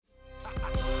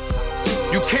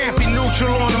You can't be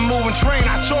neutral on a moving train,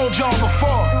 I told y'all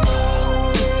before.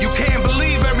 You can't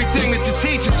believe everything that your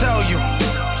teacher tell you.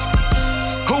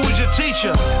 Who was your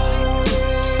teacher?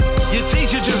 Your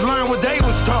teacher just learned what they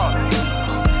was taught.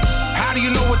 How do you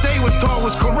know what they was taught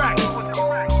was correct?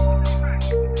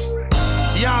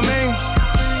 Yeah, I mean,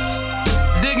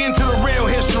 dig into the real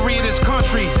history of this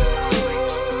country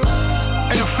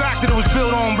and the fact that it was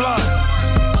built on blood.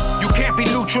 You can't be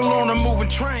neutral on a moving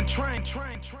train.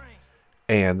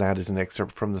 And that is an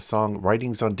excerpt from the song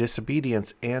Writings on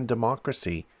Disobedience and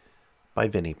Democracy by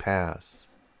Vinnie Paz.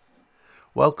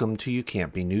 Welcome to You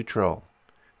Can't Be Neutral.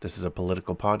 This is a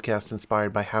political podcast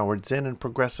inspired by Howard Zinn and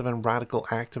progressive and radical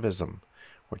activism.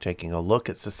 We're taking a look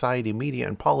at society, media,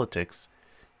 and politics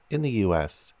in the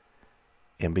U.S.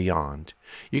 and beyond.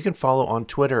 You can follow on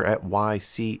Twitter at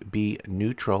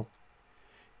YCBNeutral.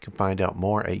 You can find out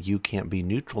more at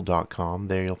youcan'tbeneutral.com.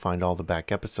 There you'll find all the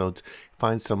back episodes,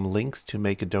 find some links to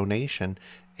make a donation,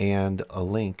 and a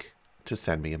link to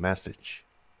send me a message.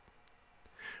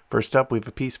 First up, we have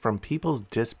a piece from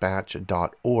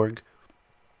peoplesdispatch.org.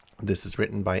 This is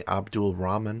written by Abdul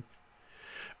Rahman.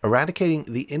 Eradicating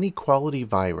the inequality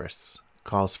virus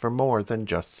calls for more than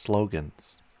just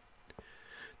slogans.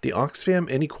 The Oxfam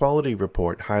Inequality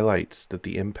Report highlights that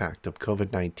the impact of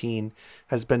COVID-19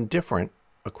 has been different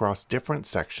across different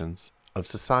sections of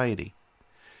society.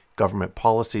 Government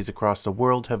policies across the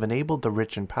world have enabled the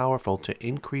rich and powerful to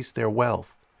increase their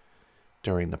wealth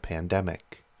during the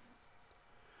pandemic.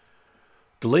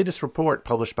 The latest report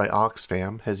published by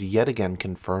Oxfam has yet again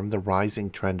confirmed the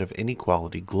rising trend of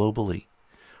inequality globally,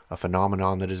 a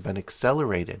phenomenon that has been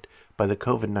accelerated by the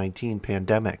COVID-19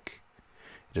 pandemic.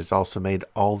 It has also made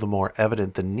all the more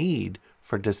evident the need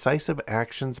for decisive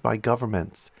actions by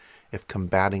governments if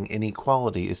combating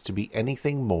inequality is to be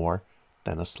anything more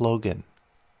than a slogan.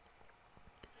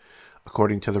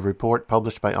 According to the report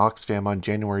published by Oxfam on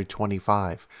January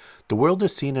 25, the world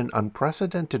has seen an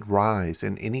unprecedented rise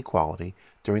in inequality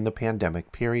during the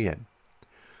pandemic period.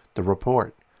 The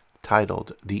report,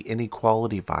 titled The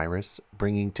Inequality Virus,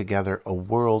 Bringing Together a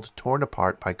World Torn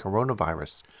Apart by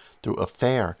Coronavirus Through a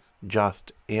Fair,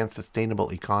 Just, and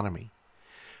Sustainable Economy,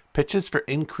 pitches for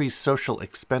increased social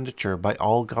expenditure by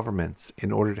all governments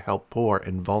in order to help poor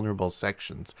and vulnerable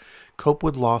sections cope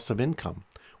with loss of income,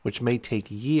 which may take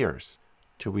years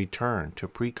to return to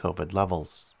pre-COVID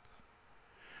levels.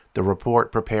 The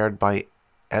report, prepared by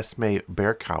Esme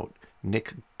Berkout,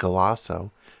 Nick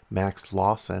Galasso, Max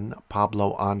Lawson,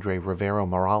 Pablo Andre Rivero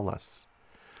Morales,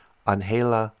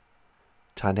 Angela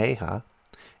Taneja,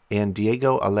 and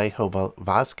Diego Alejo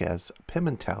Vasquez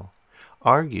Pimentel,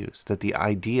 argues that the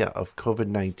idea of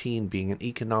COVID-19 being an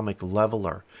economic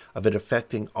leveler, of it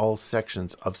affecting all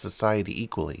sections of society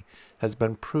equally, has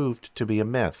been proved to be a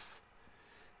myth.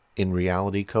 In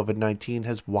reality, COVID-19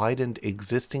 has widened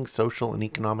existing social and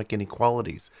economic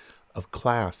inequalities of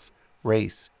class,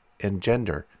 race, and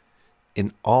gender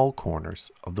in all corners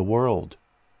of the world.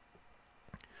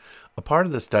 A part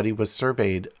of the study was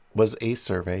a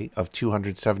survey of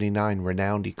 279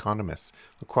 renowned economists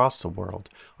across the world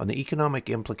on the economic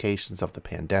implications of the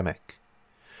pandemic.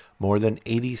 More than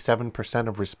 87%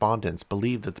 of respondents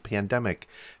believe that the pandemic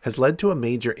has led to a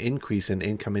major increase in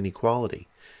income inequality,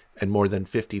 and more than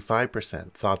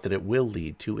 55% thought that it will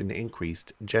lead to an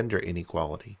increased gender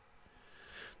inequality.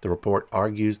 The report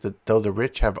argues that though the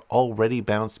rich have already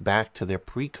bounced back to their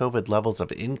pre-COVID levels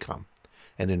of income,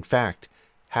 and in fact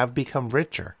have become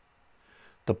richer,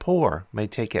 the poor may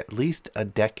take at least a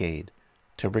decade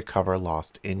to recover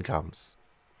lost incomes.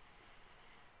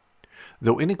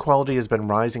 Though inequality has been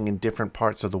rising in different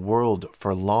parts of the world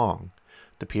for long,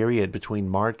 the period between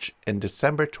March and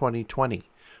December 2020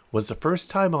 was the first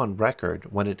time on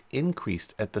record when it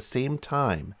increased at the same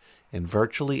time in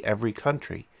virtually every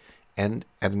country and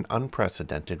at an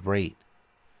unprecedented rate.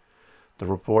 The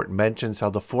report mentions how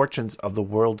the fortunes of the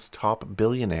world's top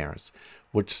billionaires,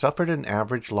 which suffered an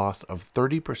average loss of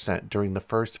 30% during the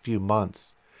first few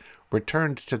months,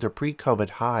 returned to their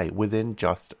pre-COVID high within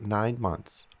just 9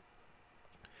 months.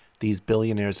 These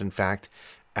billionaires, in fact,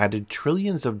 added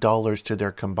trillions of dollars to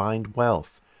their combined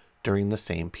wealth during the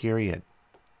same period.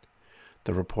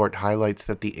 The report highlights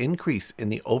that the increase in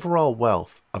the overall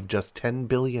wealth of just 10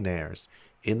 billionaires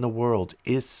in the world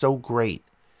is so great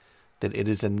that it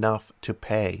is enough to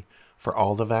pay for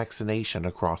all the vaccination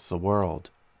across the world.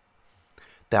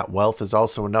 That wealth is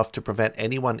also enough to prevent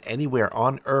anyone anywhere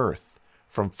on Earth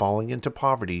from falling into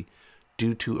poverty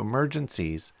due to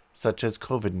emergencies such as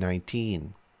COVID-19.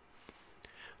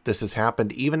 This has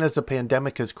happened even as the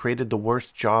pandemic has created the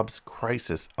worst jobs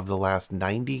crisis of the last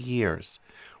 90 years,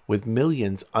 with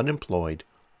millions unemployed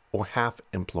or half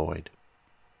employed.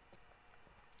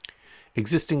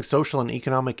 Existing social and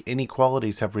economic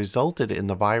inequalities have resulted in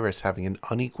the virus having an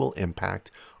unequal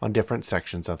impact on different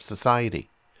sections of society.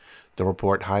 The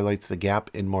report highlights the gap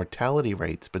in mortality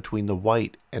rates between the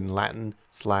white and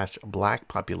Latin/Black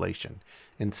population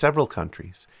in several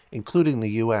countries, including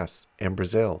the U.S. and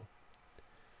Brazil.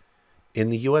 In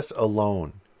the U.S.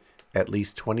 alone, at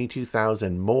least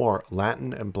 22,000 more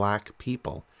Latin and Black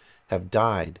people have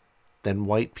died than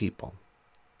white people.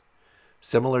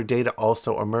 Similar data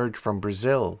also emerged from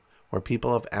Brazil, where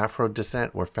people of Afro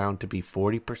descent were found to be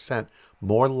 40%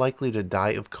 more likely to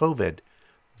die of COVID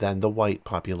than the white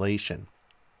population.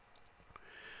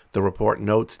 The report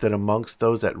notes that amongst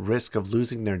those at risk of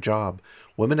losing their job,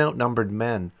 women outnumbered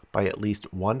men by at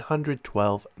least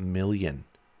 112 million.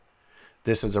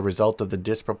 This is a result of the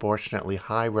disproportionately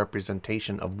high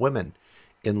representation of women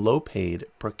in low-paid,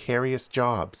 precarious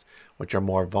jobs, which are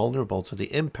more vulnerable to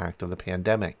the impact of the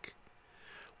pandemic.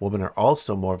 Women are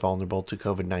also more vulnerable to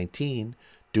COVID-19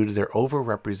 due to their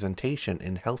overrepresentation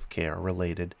in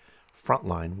healthcare-related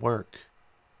frontline work.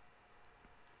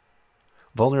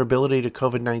 Vulnerability to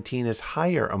COVID-19 is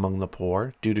higher among the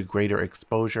poor due to greater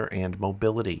exposure and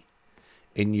mobility.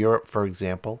 In Europe, for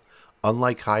example,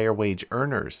 unlike higher wage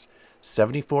earners,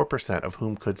 74% of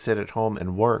whom could sit at home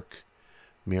and work,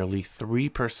 merely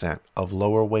 3% of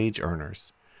lower wage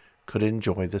earners could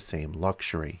enjoy the same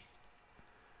luxury.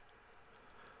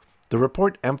 The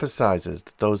report emphasizes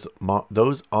that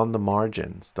those on the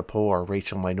margins, the poor,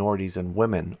 racial minorities, and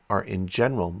women, are in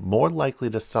general more likely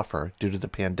to suffer due to the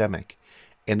pandemic,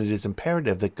 and it is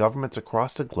imperative that governments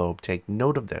across the globe take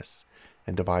note of this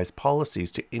and devise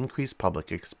policies to increase public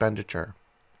expenditure.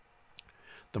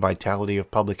 The vitality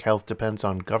of public health depends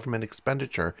on government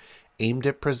expenditure aimed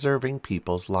at preserving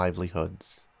people's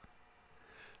livelihoods.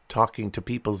 Talking to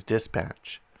People's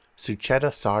Dispatch,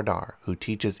 Sucheta Sardar, who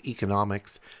teaches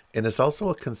economics and is also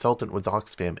a consultant with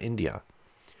Oxfam India,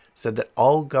 said that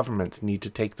all governments need to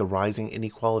take the rising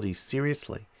inequalities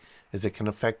seriously, as it can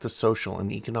affect the social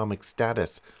and economic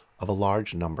status of a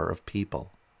large number of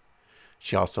people.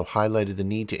 She also highlighted the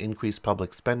need to increase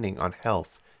public spending on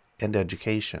health and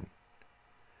education.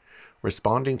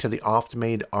 Responding to the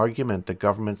oft-made argument that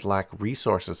governments lack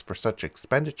resources for such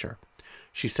expenditure,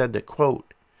 she said that,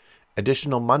 quote,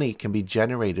 additional money can be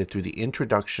generated through the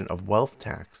introduction of wealth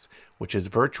tax, which is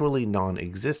virtually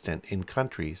non-existent in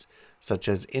countries such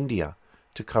as India,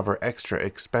 to cover extra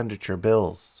expenditure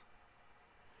bills.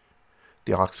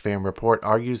 The Oxfam report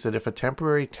argues that if a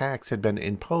temporary tax had been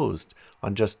imposed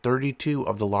on just 32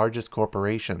 of the largest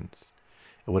corporations,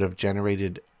 it would have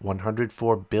generated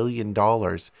 $104 billion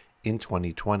in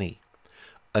 2020,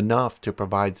 enough to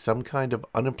provide some kind of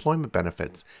unemployment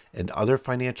benefits and other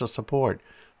financial support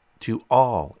to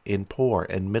all in poor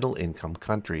and middle-income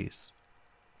countries.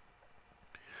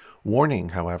 Warning,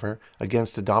 however,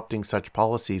 against adopting such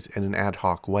policies in an ad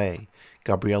hoc way,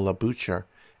 Gabriela Butcher,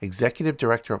 executive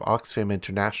director of Oxfam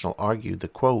International, argued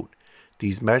that, quote,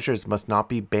 these measures must not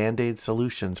be band-aid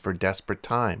solutions for desperate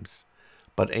times,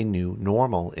 but a new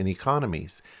normal in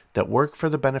economies that work for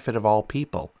the benefit of all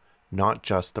people, not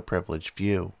just the privileged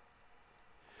few.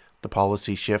 The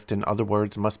policy shift, in other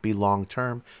words, must be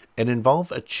long-term and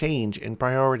involve a change in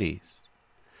priorities.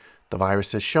 The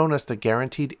virus has shown us that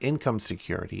guaranteed income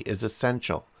security is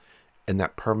essential and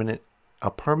that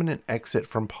a permanent exit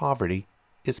from poverty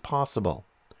is possible.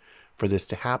 For this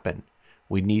to happen,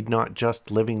 we need not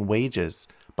just living wages,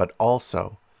 but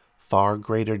also far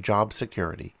greater job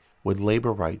security with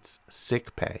labor rights,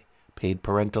 sick pay, paid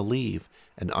parental leave,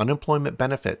 and unemployment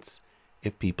benefits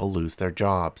if people lose their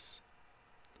jobs.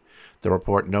 The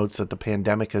report notes that the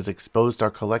pandemic has exposed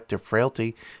our collective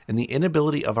frailty and the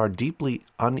inability of our deeply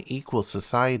unequal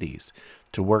societies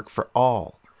to work for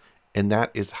all, and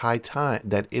that it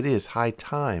is high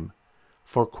time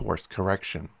for course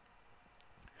correction.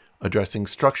 Addressing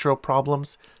structural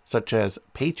problems such as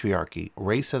patriarchy,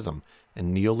 racism,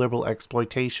 and neoliberal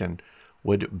exploitation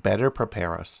would better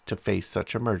prepare us to face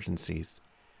such emergencies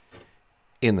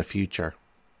in the future.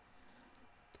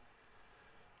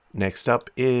 Next up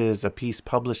is a piece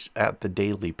published at the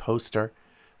Daily Poster.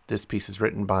 This piece is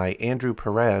written by Andrew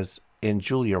Perez and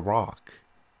Julia Rock.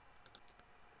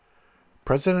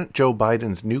 President Joe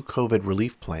Biden's new COVID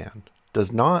relief plan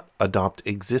does not adopt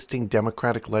existing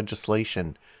Democratic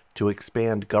legislation to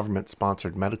expand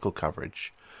government-sponsored medical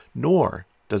coverage, nor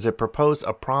does it propose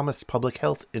a promised public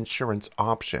health insurance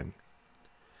option.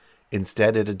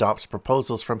 Instead, it adopts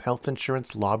proposals from health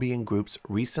insurance lobbying groups'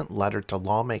 recent letter to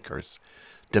lawmakers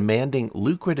demanding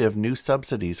lucrative new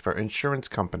subsidies for insurance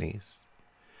companies.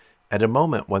 At a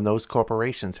moment when those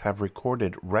corporations have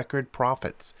recorded record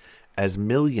profits as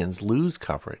millions lose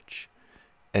coverage,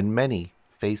 and many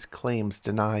face claims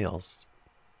denials.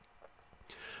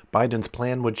 Biden's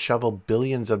plan would shovel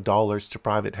billions of dollars to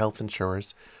private health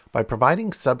insurers by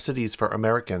providing subsidies for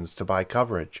Americans to buy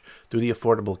coverage through the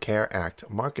Affordable Care Act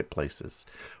marketplaces,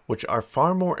 which are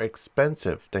far more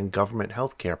expensive than government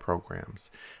health care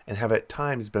programs and have at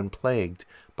times been plagued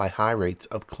by high rates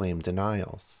of claim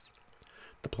denials.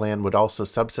 The plan would also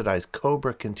subsidize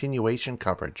COBRA continuation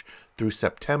coverage through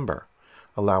September,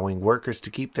 allowing workers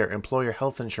to keep their employer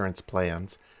health insurance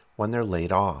plans when they're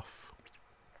laid off.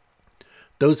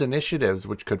 Those initiatives,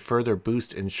 which could further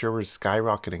boost insurers'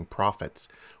 skyrocketing profits,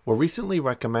 were recently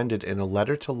recommended in a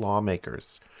letter to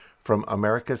lawmakers from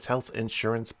America's Health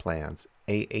Insurance Plans,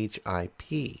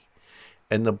 AHIP,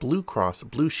 and the Blue Cross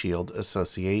Blue Shield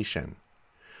Association,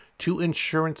 two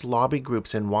insurance lobby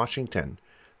groups in Washington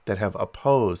that have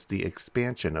opposed the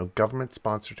expansion of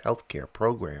government-sponsored healthcare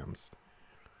programs.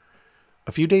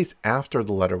 A few days after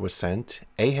the letter was sent,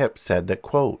 AHIP said that,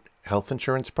 quote, health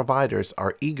insurance providers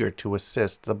are eager to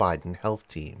assist the Biden health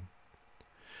team.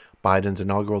 Biden's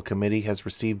inaugural committee has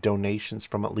received donations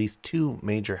from at least two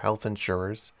major health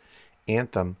insurers,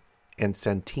 Anthem and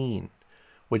Centene,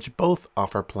 which both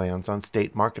offer plans on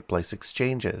state marketplace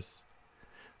exchanges.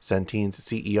 Centene's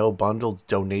CEO bundled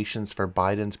donations for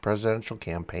Biden's presidential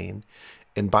campaign,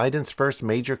 and Biden's first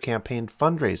major campaign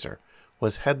fundraiser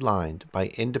was headlined by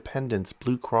Independence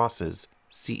Blue Cross's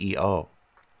CEO.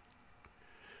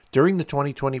 During the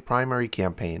 2020 primary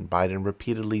campaign, Biden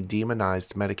repeatedly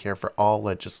demonized Medicare for All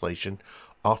legislation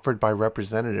offered by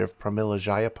Representative Pramila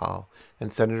Jayapal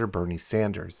and Senator Bernie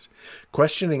Sanders,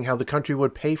 questioning how the country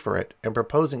would pay for it and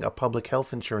proposing a public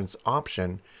health insurance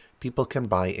option people can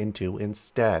buy into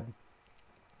instead.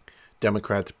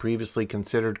 Democrats previously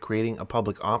considered creating a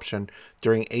public option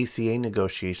during ACA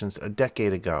negotiations a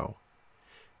decade ago.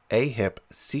 AHIP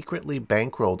secretly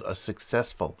bankrolled a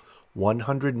successful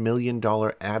 $100 million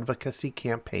advocacy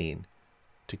campaign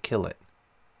to kill it.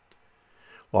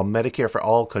 While Medicare for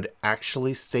All could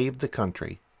actually save the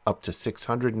country up to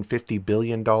 $650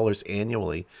 billion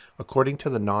annually, according to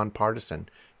the nonpartisan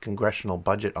Congressional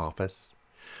Budget Office,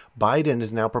 Biden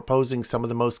is now proposing some of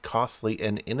the most costly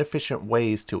and inefficient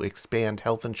ways to expand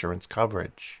health insurance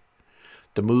coverage.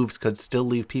 The moves could still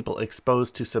leave people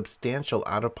exposed to substantial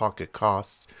out-of-pocket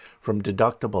costs from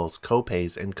deductibles,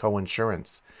 copays, and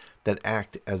coinsurance that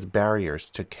act as barriers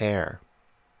to care.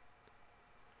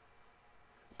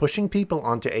 Pushing people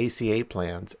onto ACA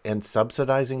plans and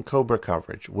subsidizing COBRA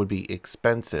coverage would be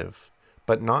expensive,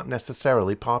 but not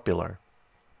necessarily popular.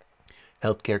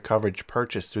 Healthcare coverage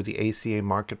purchased through the ACA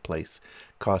marketplace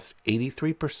costs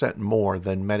 83% more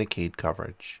than Medicaid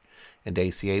coverage, and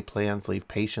ACA plans leave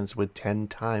patients with 10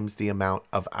 times the amount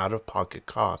of out-of-pocket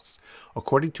costs,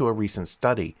 according to a recent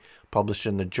study published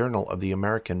in the Journal of the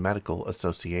American Medical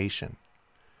Association.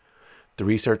 The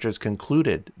researchers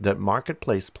concluded that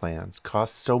marketplace plans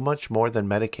cost so much more than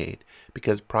Medicaid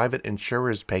because private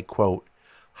insurers pay, quote,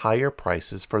 higher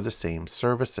prices for the same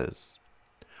services.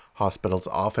 Hospitals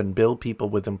often bill people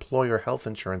with employer health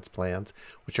insurance plans,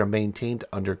 which are maintained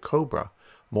under COBRA,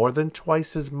 more than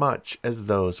twice as much as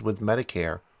those with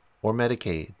Medicare or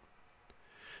Medicaid.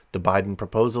 The Biden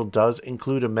proposal does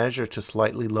include a measure to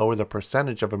slightly lower the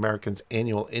percentage of Americans'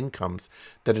 annual incomes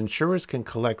that insurers can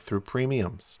collect through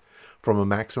premiums, from a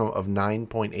maximum of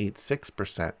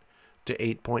 9.86% to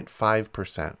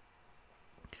 8.5%.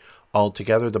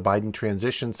 Altogether, the Biden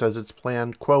transition says its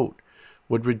plan, quote,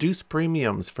 would reduce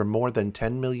premiums for more than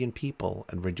 10 million people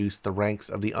and reduce the ranks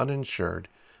of the uninsured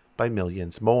by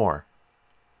millions more.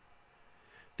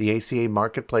 The ACA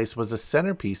marketplace was a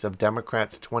centerpiece of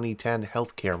Democrats' 2010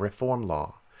 health care reform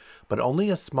law, but only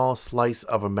a small slice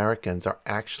of Americans are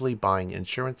actually buying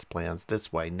insurance plans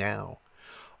this way now,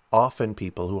 often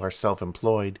people who are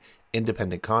self-employed,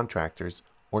 independent contractors,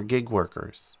 or gig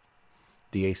workers.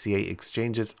 The ACA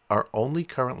exchanges are only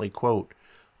currently, quote,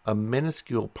 a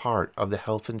minuscule part of the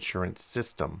health insurance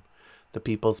system, the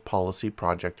People's Policy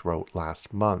Project wrote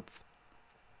last month.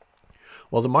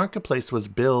 While the marketplace was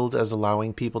billed as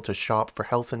allowing people to shop for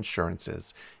health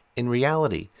insurances, in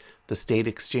reality, the state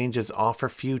exchanges offer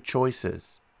few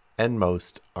choices, and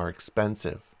most are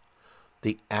expensive.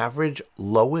 The average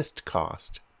lowest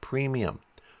cost premium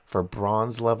for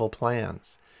bronze-level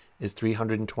plans is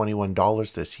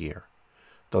 $321 this year,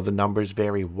 though the numbers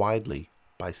vary widely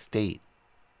by state.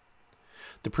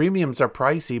 The premiums are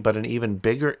pricey, but an even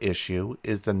bigger issue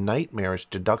is the nightmarish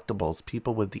deductibles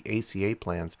people with the ACA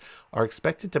plans are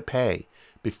expected to pay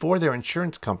before their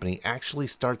insurance company actually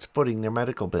starts footing their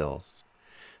medical bills.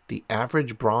 The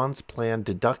average bronze plan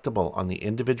deductible on the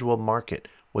individual market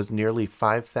was nearly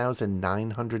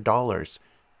 $5,900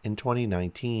 in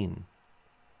 2019.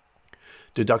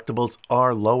 Deductibles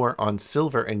are lower on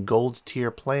silver and gold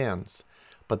tier plans,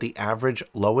 but the average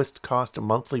lowest cost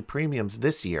monthly premiums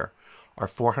this year are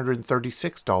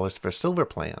 $436 for silver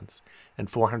plans and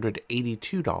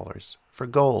 $482 for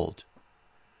gold.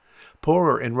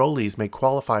 Poorer enrollees may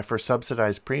qualify for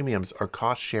subsidized premiums or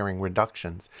cost-sharing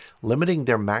reductions, limiting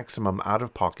their maximum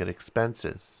out-of-pocket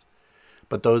expenses.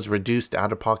 But those reduced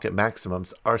out-of-pocket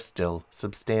maximums are still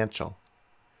substantial.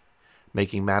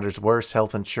 Making matters worse,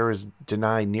 health insurers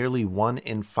deny nearly 1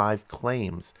 in 5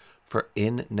 claims for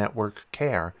in-network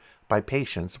care by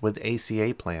patients with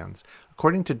ACA plans,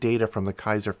 according to data from the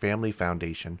Kaiser Family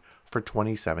Foundation for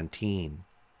 2017.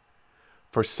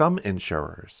 For some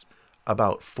insurers,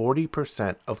 about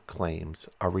 40% of claims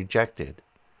are rejected.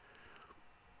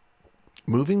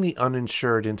 Moving the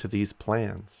uninsured into these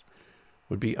plans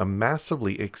would be a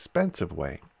massively expensive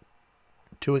way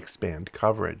to expand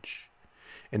coverage.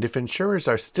 And if insurers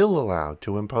are still allowed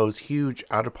to impose huge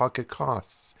out-of-pocket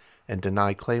costs and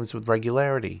deny claims with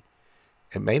regularity,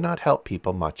 it may not help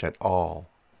people much at all.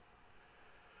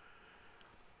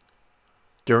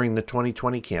 During the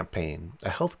 2020 campaign, a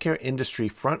healthcare industry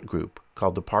front group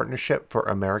called the Partnership for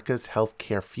America's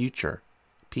Healthcare Future,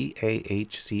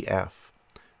 PAHCF,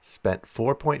 spent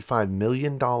 $4.5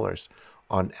 million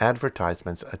on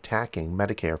advertisements attacking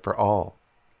Medicare for All.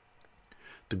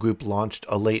 The group launched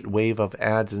a late wave of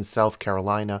ads in South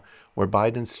Carolina, where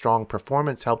Biden's strong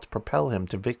performance helped propel him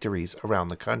to victories around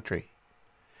the country.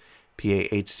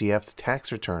 PAHCF's tax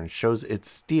return shows it's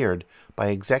steered by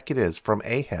executives from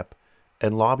AHIP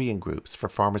and lobbying groups for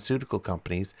pharmaceutical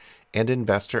companies and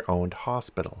investor-owned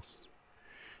hospitals.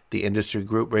 The industry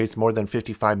group raised more than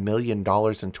 $55 million in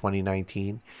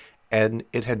 2019, and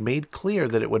it had made clear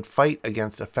that it would fight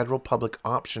against a federal public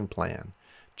option plan,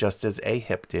 just as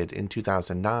AHIP did in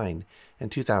 2009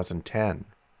 and 2010.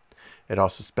 It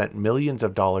also spent millions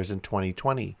of dollars in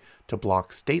 2020 to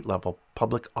block state-level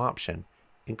public option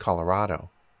in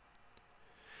Colorado.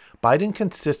 Biden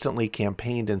consistently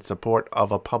campaigned in support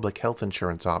of a public health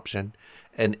insurance option,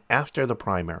 and after the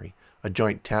primary, a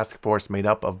joint task force made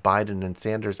up of Biden and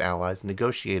Sanders allies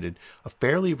negotiated a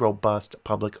fairly robust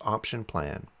public option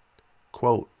plan.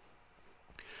 Quote,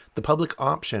 "The public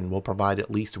option will provide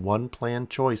at least one plan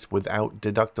choice without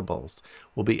deductibles,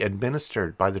 will be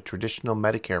administered by the traditional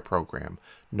Medicare program,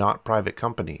 not private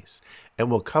companies,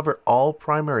 and will cover all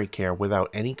primary care without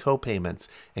any copayments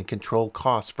and control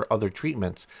costs for other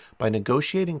treatments by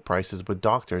negotiating prices with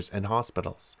doctors and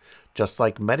hospitals, just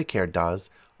like Medicare does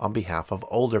on behalf of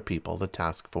older people," the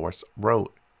task force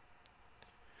wrote.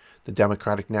 The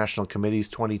Democratic National Committee's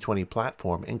 2020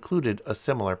 platform included a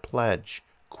similar pledge.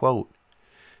 Quote,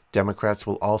 "Democrats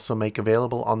will also make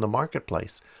available on the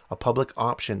marketplace a public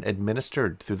option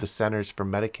administered through the Centers for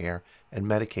Medicare and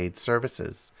Medicaid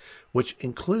Services, which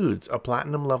includes a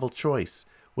platinum-level choice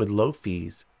with low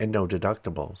fees and no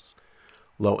deductibles.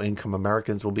 Low-income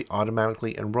Americans will be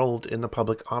automatically enrolled in the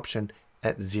public option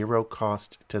at zero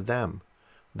cost to them,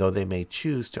 though they may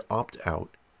choose to opt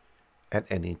out at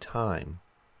any time."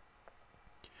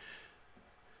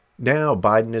 Now,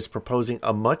 Biden is proposing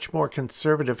a much more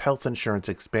conservative health insurance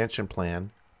expansion plan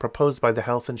proposed by the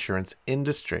health insurance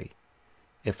industry.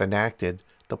 If enacted,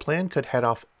 the plan could head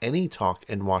off any talk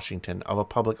in Washington of a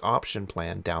public option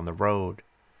plan down the road.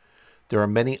 There are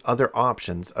many other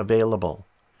options available.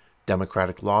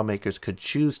 Democratic lawmakers could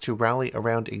choose to rally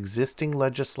around existing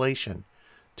legislation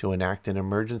to enact an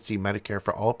emergency Medicare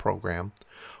for All program,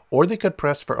 or they could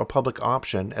press for a public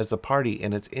option as the party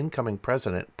and its incoming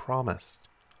president promised.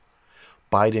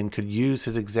 Biden could use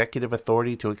his executive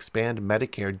authority to expand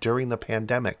Medicare during the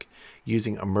pandemic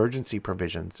using emergency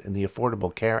provisions in the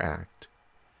Affordable Care Act.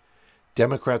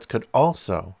 Democrats could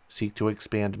also seek to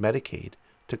expand Medicaid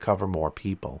to cover more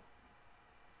people.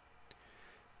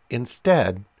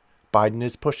 Instead, Biden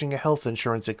is pushing a health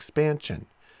insurance expansion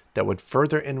that would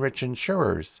further enrich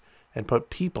insurers and put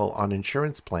people on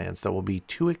insurance plans that will be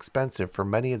too expensive for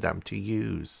many of them to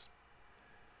use.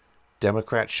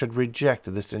 Democrats should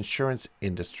reject this insurance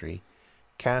industry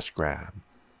cash grab.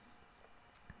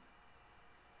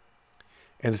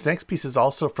 And this next piece is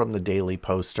also from the Daily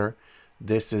Poster.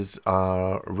 This is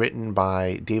written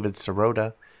by David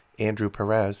Sirota, Andrew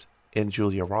Perez, and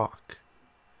Julia Rock.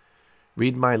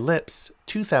 "Read my lips,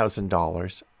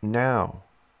 $2,000 now."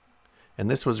 And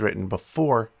this was written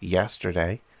before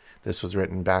yesterday. This was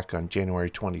written back on January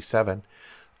 27.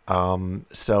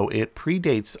 So it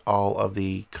predates all of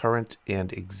the current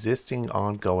and existing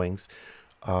ongoings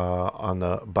on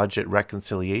the budget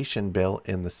reconciliation bill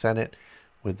in the Senate,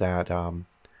 with that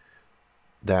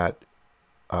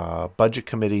budget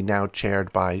committee now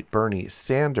chaired by Bernie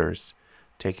Sanders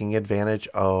taking advantage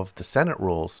of the Senate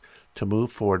rules to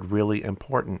move forward really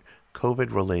important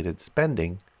COVID-related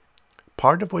spending,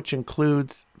 part of which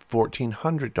includes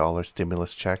 $1,400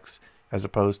 stimulus checks as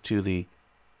opposed to the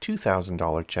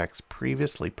 $2,000 checks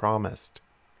previously promised.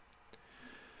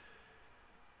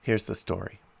 Here's the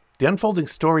story. The unfolding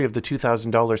story of the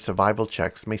 $2,000 survival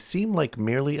checks may seem like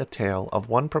merely a tale of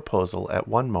one proposal at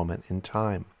one moment in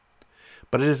time,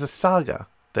 but it is a saga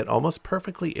that almost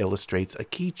perfectly illustrates a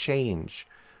key change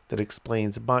that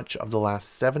explains much of the last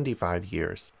 75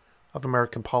 years of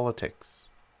American politics.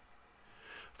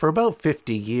 For about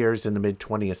 50 years in the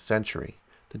mid-20th century,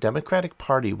 the Democratic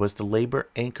Party was the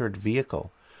labor-anchored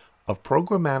vehicle of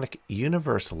programmatic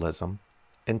universalism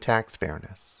and tax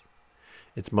fairness.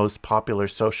 Its most popular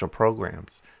social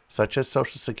programs, such as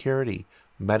Social Security,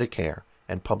 Medicare,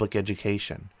 and public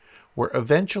education, were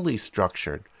eventually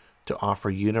structured to offer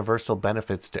universal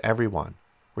benefits to everyone,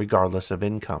 regardless of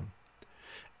income.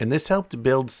 And this helped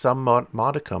build some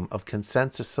modicum of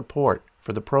consensus support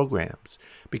for the programs,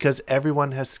 because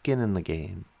everyone has skin in the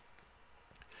game.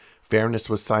 Fairness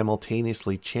was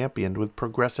simultaneously championed with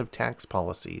progressive tax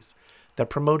policies that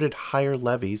promoted higher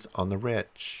levies on the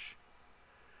rich.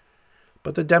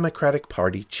 But the Democratic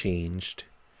Party changed.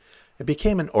 It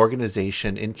became an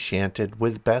organization enchanted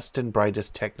with best and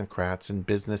brightest technocrats and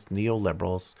business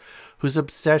neoliberals whose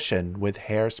obsession with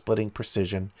hair-splitting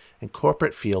precision and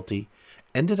corporate fealty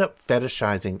ended up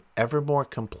fetishizing ever more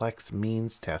complex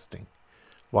means testing,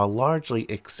 while largely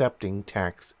accepting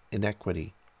tax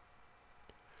inequity.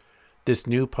 This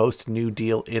new post-New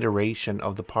Deal iteration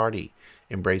of the party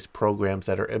embraced programs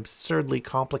that are absurdly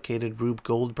complicated Rube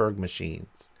Goldberg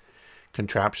machines.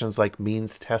 Contraptions like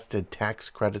means-tested tax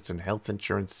credits and health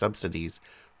insurance subsidies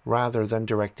rather than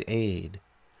direct aid.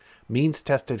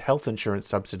 Means-tested health insurance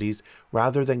subsidies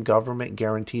rather than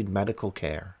government-guaranteed medical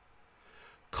care.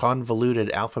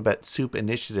 Convoluted alphabet soup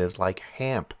initiatives like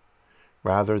HAMP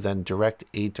rather than direct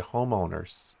aid to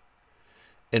homeowners.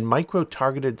 And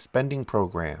micro-targeted spending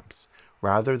programs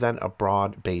rather than a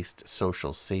broad-based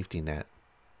social safety net.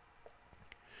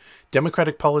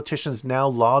 Democratic politicians now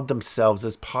laud themselves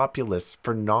as populists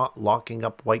for not locking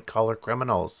up white-collar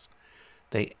criminals.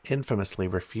 They infamously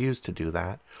refused to do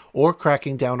that, or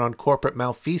cracking down on corporate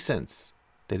malfeasance.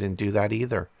 They didn't do that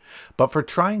either, but for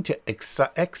trying to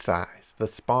excise the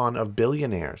spawn of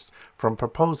billionaires from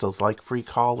proposals like free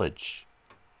college.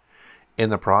 In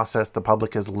the process, the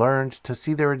public has learned to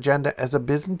see their agenda as a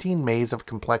Byzantine maze of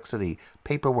complexity,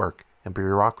 paperwork, and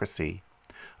bureaucracy.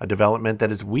 A development that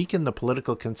has weakened the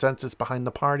political consensus behind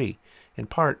the party, in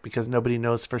part because nobody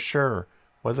knows for sure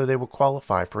whether they will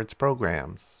qualify for its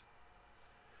programs.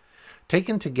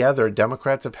 Taken together,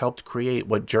 Democrats have helped create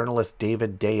what journalist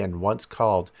David Dayen once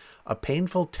called a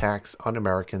painful tax on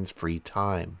Americans' free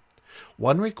time,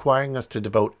 one requiring us to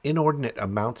devote inordinate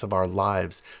amounts of our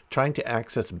lives trying to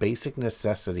access basic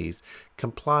necessities,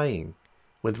 complying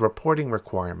with reporting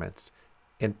requirements,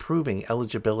 and proving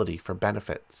eligibility for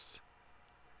benefits.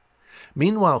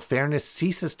 Meanwhile, fairness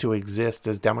ceases to exist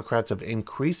as Democrats have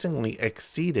increasingly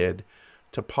acceded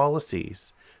to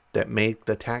policies that make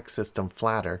the tax system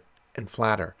flatter and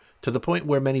flatter, to the point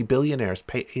where many billionaires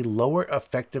pay a lower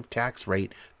effective tax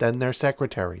rate than their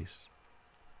secretaries.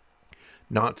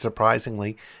 Not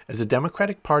surprisingly, as the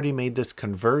Democratic Party made this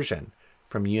conversion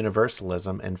from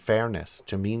universalism and fairness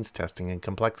to means testing and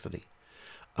complexity,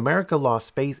 America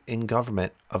lost faith in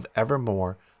government of ever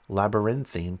more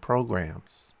labyrinthine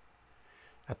programs.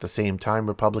 At the same time,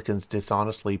 Republicans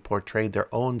dishonestly portrayed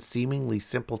their own seemingly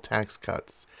simple tax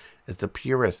cuts as the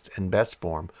purest and best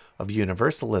form of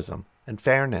universalism and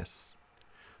fairness.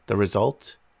 The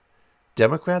result?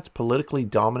 Democrats' politically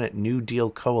dominant New Deal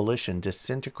coalition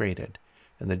disintegrated,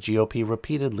 and the GOP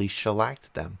repeatedly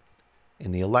shellacked them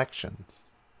in the elections.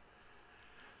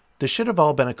 This should have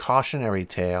all been a cautionary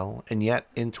tale, and yet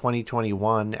in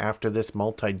 2021, after this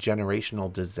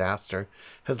multi-generational disaster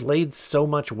has laid so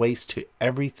much waste to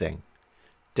everything,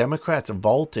 Democrats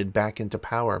vaulted back into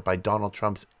power by Donald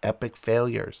Trump's epic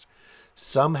failures,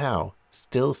 somehow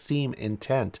still seem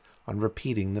intent on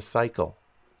repeating the cycle.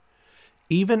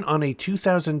 Even on a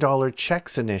 $2,000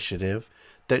 checks initiative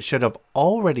that should have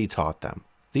already taught them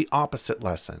the opposite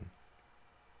lesson.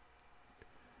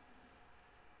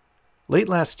 Late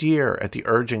last year, at the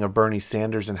urging of Bernie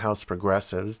Sanders and House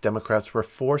progressives, Democrats were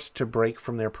forced to break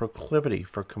from their proclivity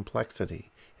for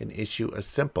complexity and issue a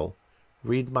simple,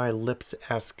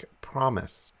 read-my-lips-esque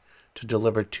promise to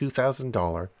deliver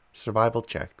 $2,000 survival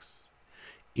checks.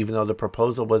 Even though the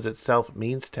proposal was itself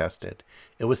means-tested,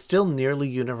 it was still nearly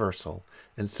universal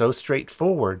and so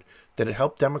straightforward that it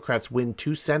helped Democrats win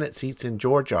 2 Senate seats in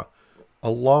Georgia, a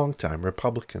longtime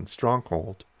Republican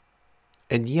stronghold.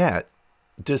 And yet,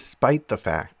 despite the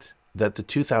fact that the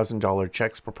 $2,000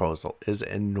 checks proposal is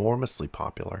enormously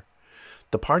popular,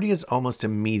 the party has almost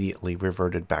immediately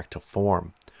reverted back to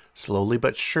form, slowly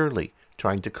but surely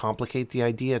trying to complicate the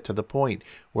idea to the point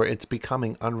where it's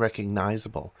becoming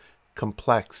unrecognizable,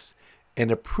 complex, and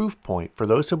a proof point for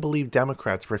those who believe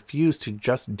Democrats refuse to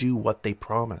just do what they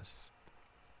promise.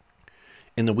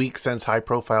 In the weeks since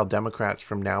high-profile Democrats,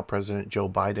 from now President Joe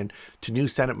Biden to new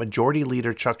Senate Majority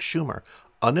Leader Chuck Schumer,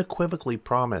 unequivocally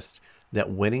promised that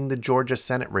winning the Georgia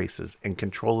Senate races and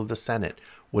control of the Senate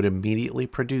would immediately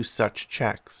produce such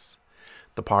checks,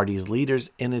 the party's leaders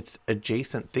in its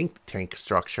adjacent think tank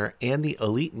structure and the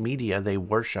elite media they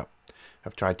worship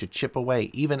have tried to chip away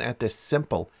even at this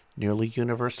simple, nearly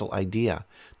universal idea,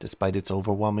 despite its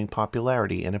overwhelming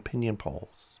popularity in opinion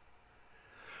polls.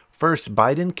 First,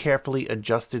 Biden carefully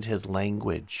adjusted his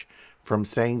language from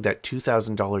saying that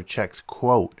 $2,000 checks,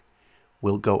 quote,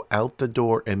 will go out the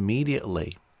door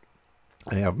immediately.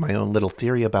 I have my own little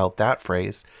theory about that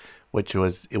phrase, which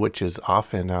is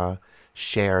often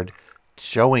shared,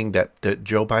 showing that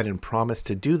Joe Biden promised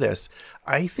to do this.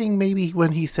 I think maybe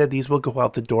when he said these will go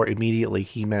out the door immediately,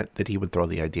 he meant that he would throw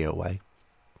the idea away.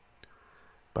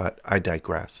 But I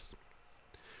digress.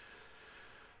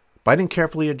 Biden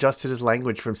carefully adjusted his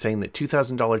language from saying that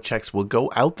 $2,000 checks will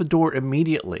go out the door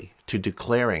immediately to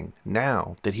declaring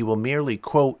now that he will merely,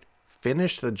 quote,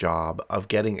 finish the job of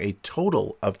getting a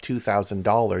total of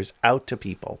 $2,000 out to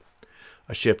people,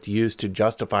 a shift used to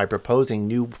justify proposing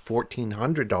new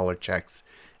 $1,400 checks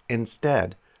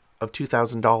instead of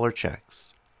 $2,000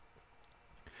 checks.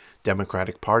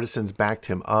 Democratic partisans backed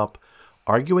him up,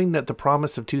 arguing that the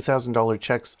promise of $2,000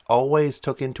 checks always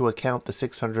took into account the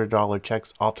 $600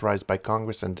 checks authorized by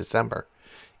Congress in December,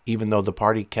 even though the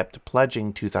party kept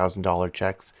pledging $2,000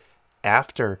 checks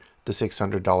after the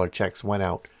 $600 checks went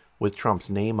out with Trump's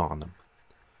name on them.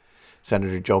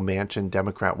 Senator Joe Manchin,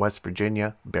 Democrat, West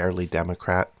Virginia, barely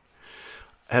Democrat,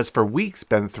 has for weeks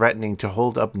been threatening to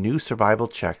hold up new survival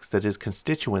checks that his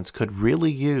constituents could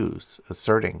really use,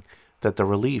 asserting that the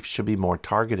relief should be more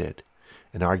targeted,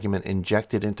 an argument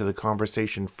injected into the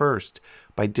conversation first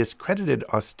by discredited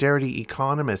austerity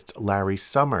economist Larry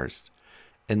Summers,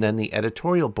 and then the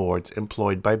editorial boards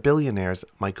employed by billionaires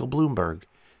Michael Bloomberg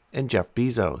and Jeff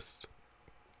Bezos.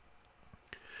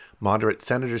 Moderate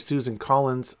Senator Susan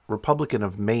Collins, Republican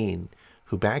of Maine,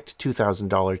 who backed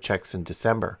 $2,000 checks in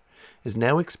December, is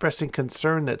now expressing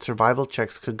concern that survival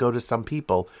checks could go to some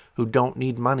people who don't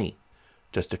need money,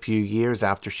 just a few years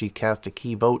after she cast a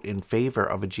key vote in favor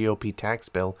of a GOP tax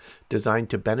bill designed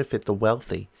to benefit the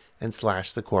wealthy and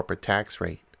slash the corporate tax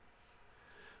rate.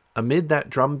 Amid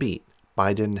that drumbeat,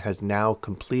 Biden has now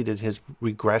completed his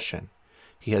regression.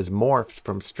 He has morphed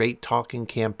from straight-talking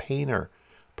campaigner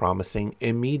promising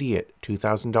immediate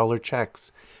 $2,000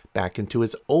 checks back into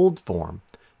his old form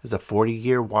as a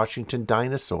 40-year Washington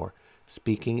dinosaur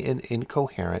speaking in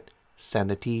incoherent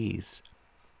Senatese.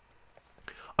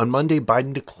 On Monday,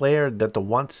 Biden declared that the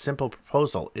once simple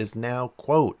proposal is now,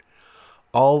 quote,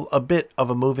 all a bit of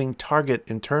a moving target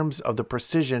in terms of the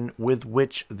precision with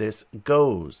which this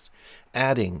goes,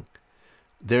 adding,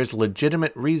 there's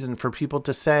legitimate reason for people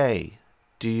to say,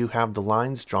 do you have the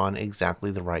lines drawn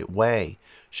exactly the right way?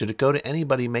 Should it go to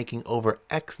anybody making over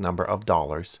X number of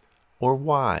dollars or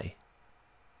Y?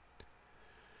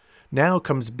 Now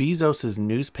comes Bezos'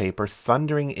 newspaper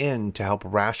thundering in to help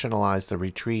rationalize the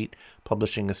retreat,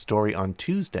 publishing a story on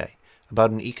Tuesday about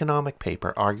an economic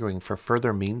paper arguing for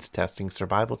further means testing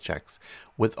survival checks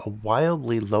with a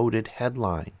wildly loaded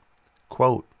headline.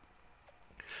 Quote,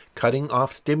 cutting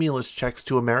off stimulus checks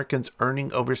to Americans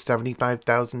earning over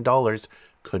 $75,000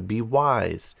 could be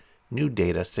wise, new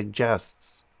data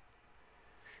suggests.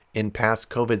 In past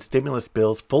COVID stimulus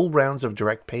bills, full rounds of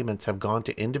direct payments have gone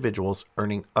to individuals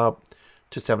earning up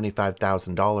to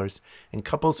 $75,000 and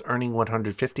couples earning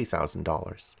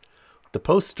 $150,000. The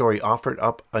Post story offered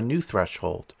up a new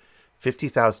threshold,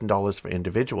 $50,000 for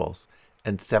individuals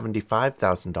and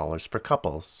 $75,000 for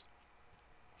couples.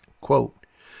 Quote,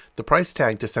 the price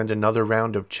tag to send another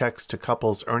round of checks to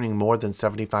couples earning more than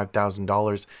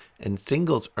 $75,000 and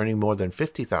singles earning more than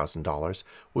 $50,000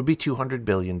 would be $200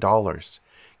 billion.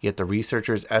 Yet the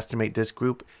researchers estimate this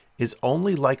group is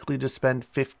only likely to spend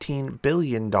 $15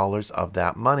 billion of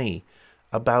that money,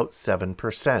 about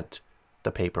 7%,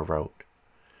 the paper wrote.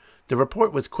 The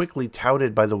report was quickly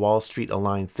touted by the Wall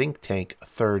Street-aligned think tank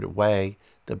Third Way,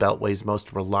 the Beltway's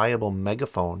most reliable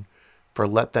megaphone for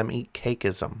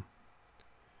let-them-eat-cakeism.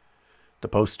 The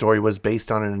Post story was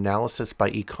based on an analysis by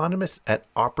economists at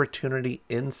Opportunity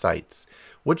Insights,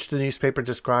 which the newspaper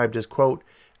described as, quote,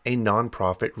 a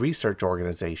nonprofit research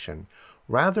organization,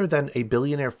 rather than a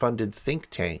billionaire-funded think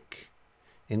tank.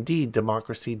 Indeed,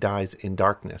 democracy dies in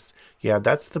darkness. Yeah,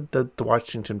 that's the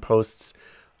Washington Post's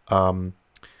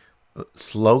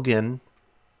slogan,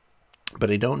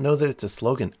 but I don't know that it's a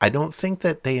slogan. I don't think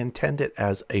that they intend it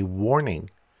as a warning.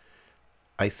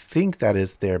 I think that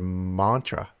is their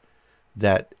mantra,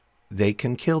 that they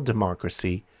can kill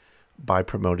democracy by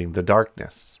promoting the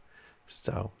darkness.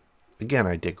 So, again,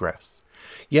 I digress.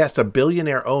 Yes, a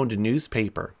billionaire-owned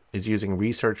newspaper is using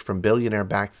research from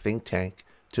billionaire-backed think tank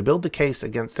to build the case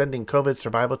against sending COVID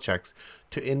survival checks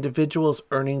to individuals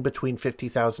earning between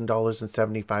 $50,000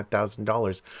 and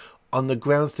 $75,000 on the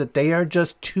grounds that they are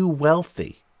just too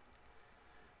wealthy.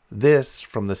 This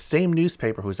from the same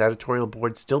newspaper whose editorial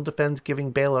board still defends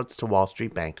giving bailouts to Wall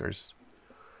Street bankers.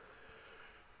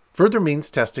 Further means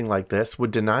testing like this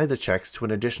would deny the checks to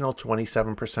an additional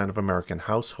 27% of American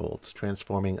households,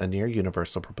 transforming a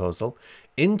near-universal proposal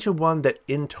into one that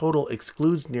in total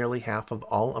excludes nearly half of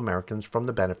all Americans from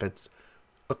the benefits,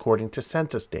 according to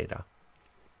census data.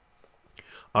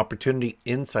 Opportunity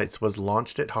Insights was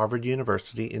launched at Harvard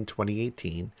University in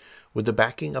 2018 with the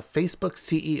backing of Facebook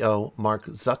CEO Mark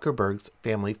Zuckerberg's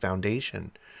Family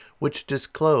Foundation, which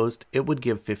disclosed it would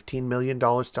give $15 million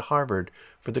to Harvard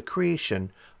for the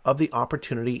creation of the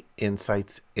Opportunity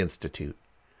Insights Institute.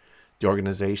 The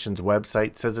organization's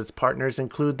website says its partners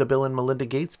include the Bill and Melinda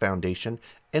Gates Foundation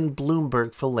and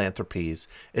Bloomberg Philanthropies.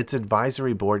 Its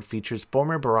advisory board features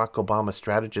former Barack Obama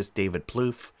strategist David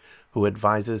Plouffe, who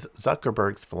advises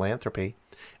Zuckerberg's philanthropy,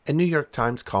 and New York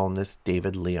Times columnist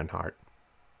David Leonhardt.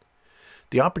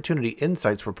 The Opportunity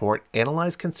Insights report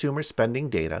analyzed consumer spending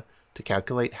data to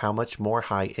calculate how much more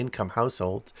high-income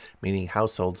households, meaning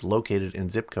households located in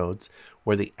zip codes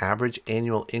where the average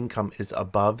annual income is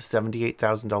above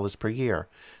 $78,000 per year,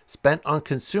 spent on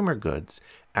consumer goods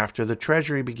after the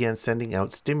Treasury began sending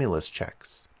out stimulus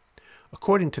checks.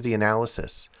 According to the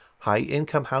analysis,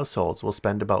 high-income households will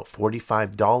spend about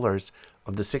 $45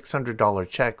 of the $600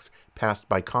 checks passed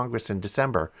by Congress in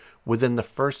December within the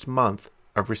first month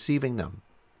of receiving them.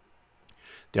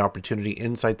 The Opportunity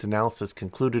Insights analysis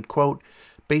concluded, quote,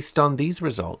 based on these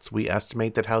results, we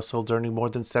estimate that households earning more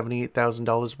than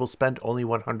 $78,000 will spend only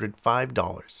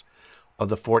 $105 of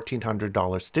the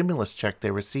 $1,400 stimulus check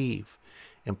they receive,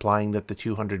 implying that the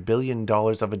 $200 billion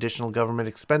of additional government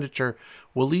expenditure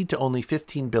will lead to only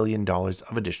 $15 billion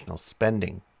of additional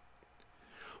spending.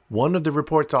 One of the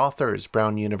report's authors,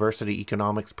 Brown University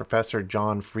economics professor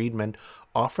John Friedman,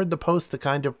 offered the Post the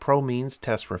kind of pro-means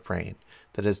test refrain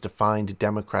that has defined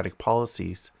Democratic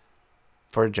policies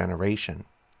for a generation.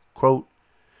 Quote,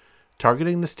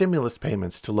 targeting the stimulus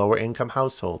payments to lower-income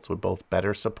households would both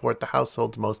better support the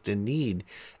households most in need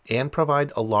and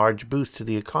provide a large boost to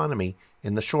the economy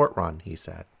in the short run, he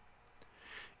said.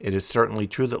 It is certainly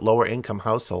true that lower-income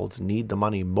households need the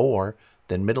money more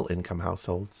than middle-income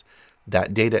households.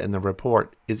 That data in the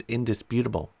report is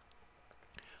indisputable.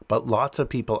 But lots of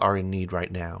people are in need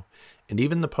right now, and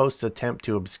even the Post's attempt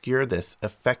to obscure this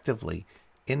effectively,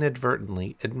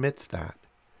 inadvertently admits that.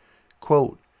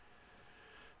 Quote,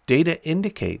 data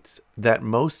indicates that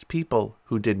most people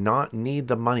who did not need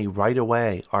the money right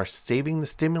away are saving the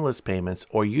stimulus payments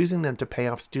or using them to pay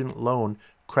off student loan,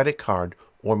 credit card,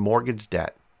 or mortgage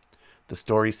debt. The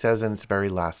story says in its very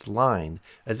last line,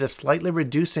 as if slightly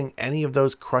reducing any of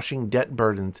those crushing debt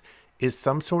burdens is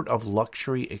some sort of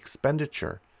luxury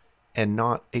expenditure and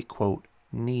not a, quote,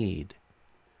 need.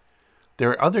 There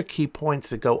are other key points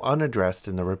that go unaddressed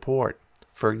in the report.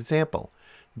 For example,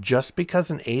 just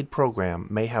because an aid program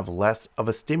may have less of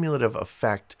a stimulative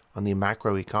effect on the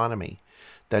macroeconomy,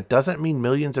 that doesn't mean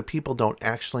millions of people don't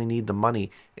actually need the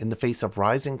money in the face of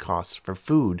rising costs for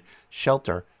food,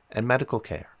 shelter, and medical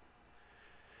care.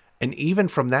 And even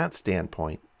from that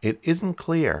standpoint, it isn't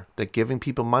clear that giving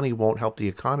people money won't help the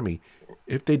economy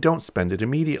if they don't spend it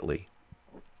immediately.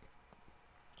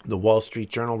 The Wall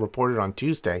Street Journal reported on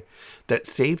Tuesday that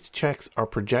saved checks are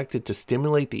projected to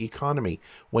stimulate the economy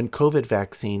when COVID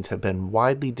vaccines have been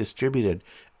widely distributed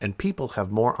and people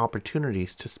have more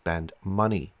opportunities to spend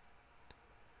money.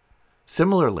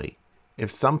 Similarly,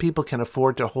 if some people can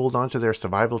afford to hold on to their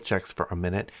survival checks for a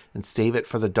minute and save it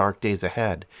for the dark days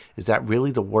ahead, is that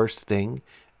really the worst thing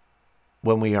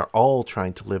when we are all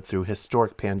trying to live through a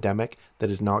historic pandemic that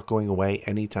is not going away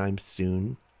anytime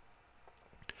soon?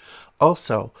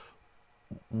 Also,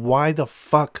 why the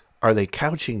fuck are they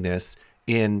couching this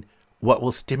in what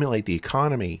will stimulate the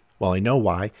economy? Well, I know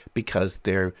why, because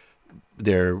they're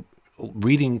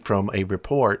reading from a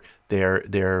report.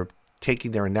 They're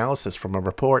taking their analysis from a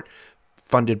report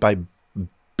funded by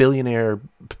billionaire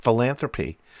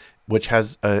philanthropy, which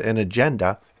has an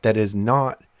agenda that is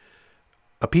not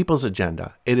a people's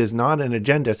agenda. It is not an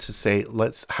agenda to say,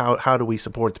 how do we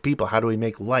support the people? How do we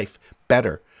make life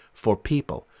better for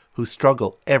people who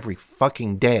struggle every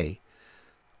fucking day?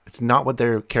 It's not what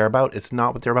they care about. It's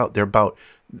not what they're about. They're about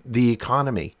the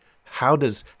economy. How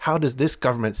does this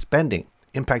government spending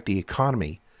impact the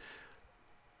economy?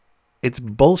 It's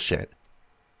bullshit.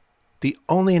 The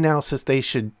only analysis they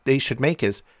should make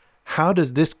is, how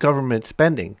does this government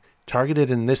spending targeted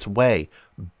in this way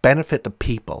benefit the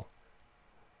people?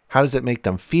 How does it make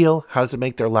them feel? How does it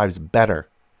make their lives better?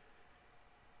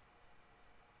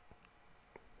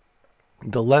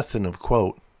 The lesson of,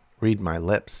 quote, read my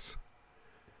lips.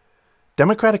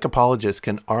 Democratic apologists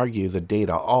can argue the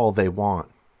data all they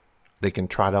want. They can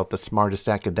trot out the smartest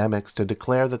academics to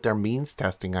declare that their means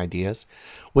testing ideas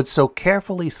would so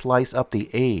carefully slice up the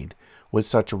aid with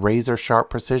such razor-sharp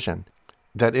precision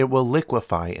that it will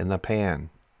liquefy in the pan.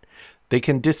 They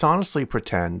can dishonestly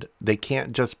pretend they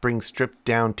can't just bring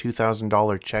stripped-down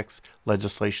 $2,000 checks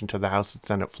legislation to the House and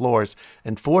Senate floors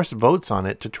and force votes on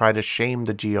it to try to shame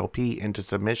the GOP into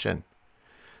submission.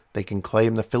 They can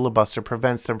claim the filibuster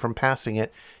prevents them from passing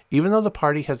it, even though the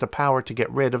party has the power to get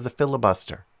rid of the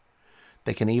filibuster.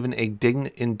 They can even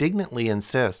indignantly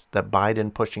insist that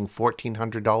Biden pushing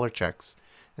 $1,400 checks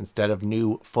instead of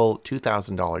new full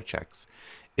 $2,000 checks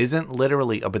isn't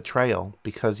literally a betrayal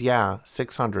because, yeah,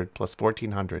 600 plus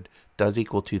 1,400 does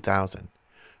equal 2,000.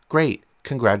 Great.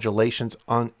 Congratulations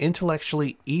on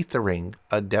intellectually ethering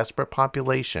a desperate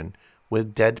population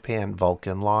with deadpan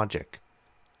Vulcan logic.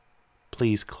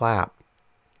 Please clap.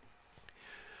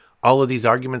 All of these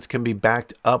arguments can be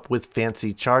backed up with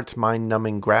fancy charts,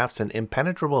 mind-numbing graphs, and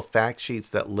impenetrable fact sheets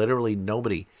that literally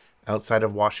nobody outside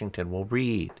of Washington will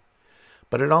read.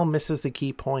 But it all misses the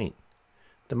key point.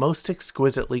 The most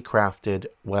exquisitely crafted,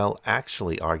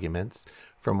 well-actually arguments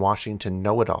from Washington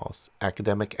know-it-alls,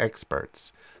 academic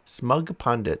experts, smug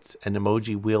pundits, and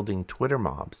emoji-wielding Twitter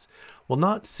mobs will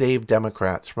not save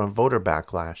Democrats from a voter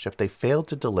backlash if they fail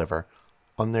to deliver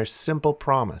on their simple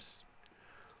promise.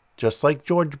 Just like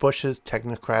George Bush's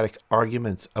technocratic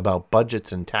arguments about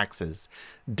budgets and taxes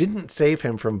didn't save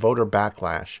him from voter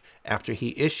backlash after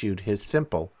he issued his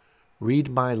simple "read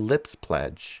my lips"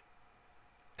 pledge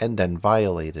and then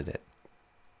violated it.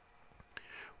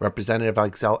 Representative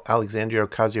Alexandria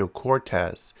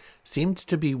Ocasio-Cortez seemed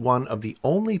to be one of the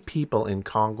only people in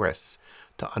Congress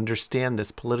to understand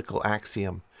this political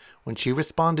axiom when she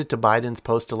responded to Biden's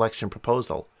post-election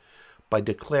proposal by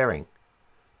declaring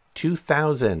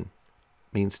 2,000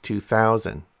 means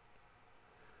 2,000.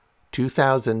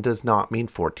 2,000 does not mean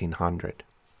 1,400.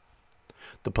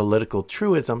 The political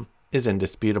truism is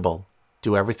indisputable.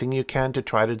 Do everything you can to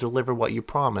try to deliver what you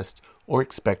promised or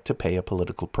expect to pay a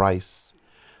political price.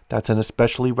 That's an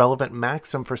especially relevant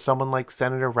maxim for someone like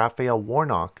Senator Raphael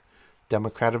Warnock,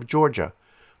 Democrat of Georgia,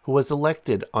 who was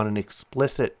elected on an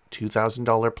explicit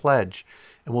 $2,000 pledge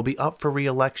and will be up for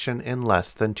re-election in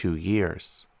less than 2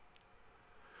 years.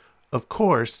 Of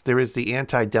course, there is the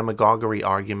anti-demagoguery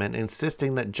argument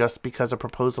insisting that just because a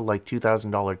proposal like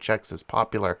 $2,000 checks is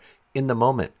popular in the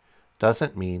moment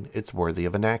doesn't mean it's worthy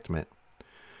of enactment.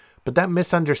 But that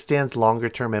misunderstands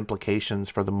longer-term implications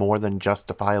for the more than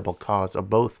justifiable cause of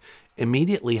both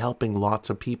immediately helping lots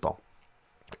of people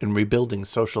and rebuilding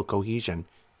social cohesion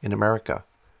in America.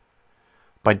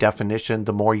 By definition,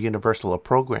 the more universal a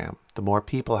program, the more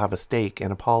people have a stake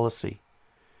in a policy.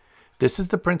 This is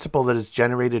the principle that has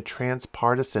generated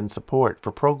transpartisan support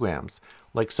for programs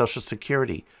like Social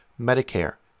Security,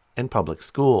 Medicare, and public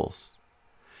schools.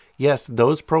 Yes,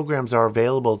 those programs are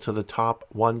available to the top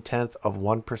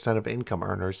 0.1% of income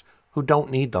earners who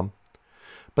don't need them.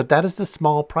 But that is the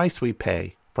small price we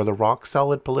pay for the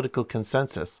rock-solid political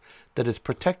consensus that has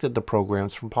protected the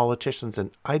programs from politicians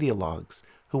and ideologues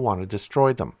who want to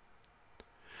destroy them.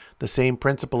 The same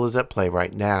principle is at play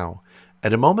right now,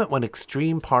 at a moment when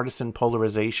extreme partisan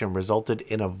polarization resulted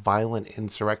in a violent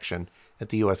insurrection at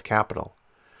the U.S. Capitol.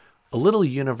 A little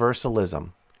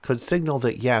universalism could signal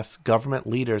that yes, government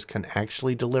leaders can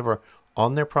actually deliver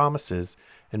on their promises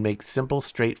and make simple,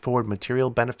 straightforward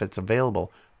material benefits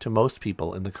available to most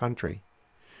people in the country,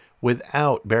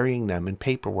 without burying them in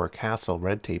paperwork, hassle,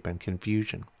 red tape, and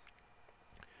confusion.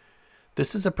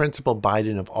 This is a principle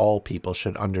Biden of all people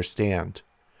should understand.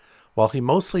 While he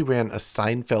mostly ran a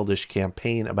Seinfeldish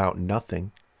campaign about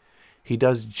nothing, he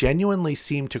does genuinely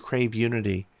seem to crave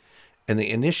unity, and the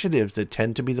initiatives that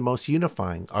tend to be the most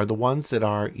unifying are the ones that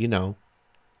are,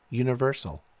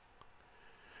 universal.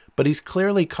 But he's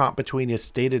clearly caught between his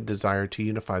stated desire to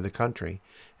unify the country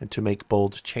and to make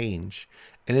bold change,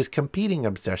 and his competing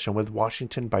obsession with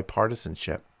Washington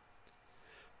bipartisanship.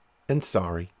 And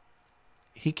sorry,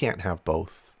 he can't have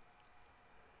both.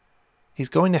 He's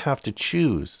going to have to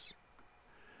choose,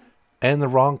 and the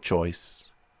wrong choice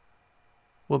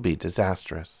will be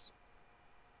disastrous.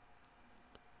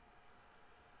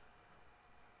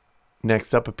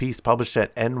 Next up, a piece published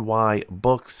at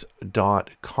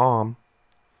nybooks.com,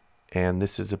 and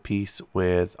this is a piece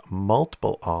with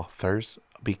multiple authors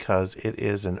because it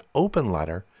is an open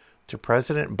letter to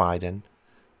President Biden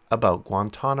about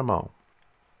Guantanamo.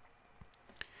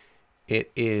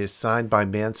 It is signed by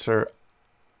Mansur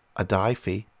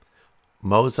Adaifi,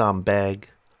 Mozam Beg,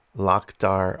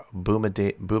 Lakhdar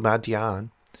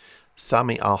Boumediene,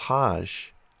 Sami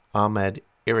Al-Haj, Ahmed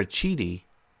Irachidi,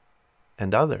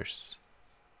 and others.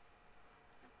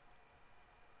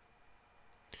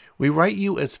 We write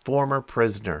you as former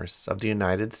prisoners of the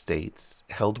United States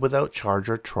held without charge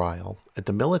or trial at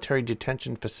the military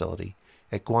detention facility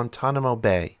at Guantanamo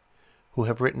Bay, who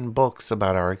have written books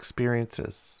about our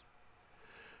experiences.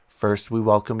 First, we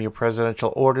welcome your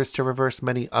presidential orders to reverse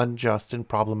many unjust and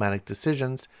problematic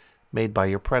decisions made by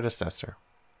your predecessor.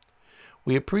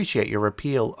 We appreciate your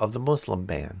repeal of the Muslim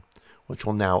ban, which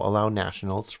will now allow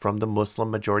nationals from the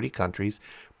Muslim-majority countries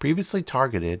previously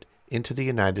targeted into the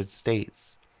United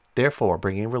States, therefore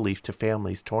bringing relief to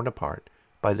families torn apart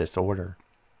by this order.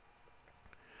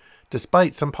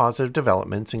 Despite some positive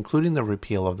developments, including the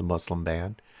repeal of the Muslim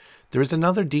ban, there is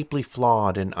another deeply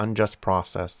flawed and unjust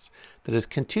process that has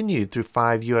continued through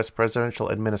 5 U.S. presidential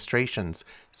administrations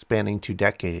spanning 2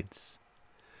 decades.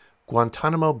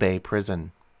 Guantanamo Bay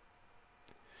Prison.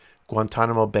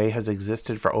 Guantanamo Bay has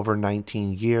existed for over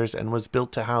 19 years and was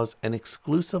built to house an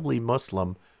exclusively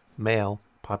Muslim male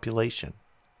population.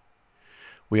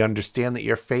 We understand that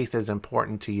your faith is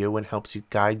important to you and helps you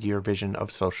guide your vision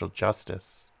of social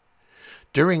justice.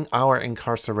 During our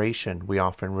incarceration, we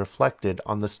often reflected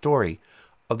on the story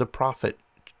of the Prophet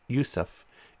Yusuf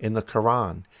in the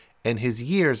Quran and his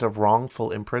years of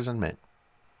wrongful imprisonment.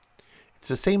 It's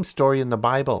the same story in the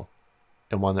Bible,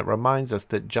 and one that reminds us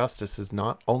that justice is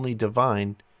not only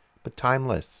divine, but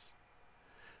timeless.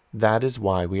 That is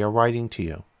why we are writing to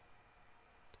you.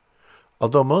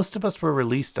 Although most of us were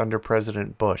released under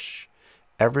President Bush,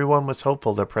 everyone was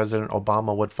hopeful that President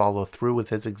Obama would follow through with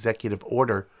his executive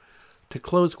order to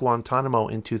close Guantanamo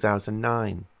in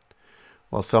 2009.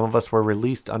 While some of us were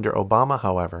released under Obama,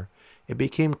 however, it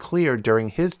became clear during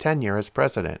his tenure as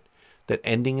president that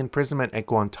ending imprisonment at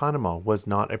Guantanamo was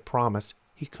not a promise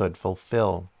he could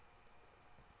fulfill.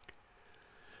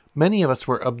 Many of us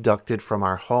were abducted from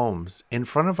our homes in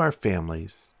front of our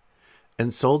families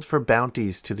and sold for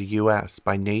bounties to the U.S.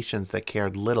 by nations that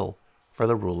cared little for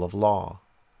the rule of law.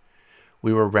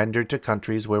 We were rendered to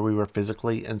countries where we were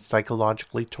physically and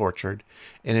psychologically tortured,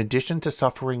 in addition to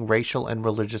suffering racial and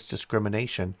religious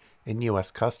discrimination in U.S.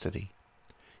 custody,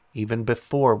 even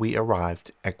before we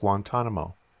arrived at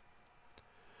Guantanamo.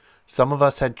 Some of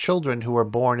us had children who were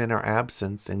born in our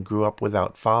absence and grew up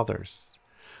without fathers.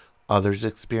 Others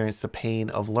experienced the pain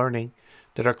of learning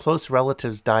that our close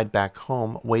relatives died back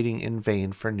home, waiting in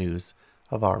vain for news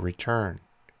of our return,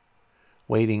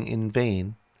 waiting in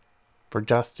vain for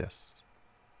justice.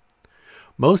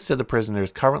 Most of the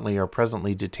prisoners currently or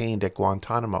presently detained at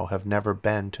Guantanamo have never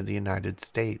been to the United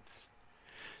States.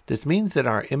 This means that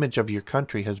our image of your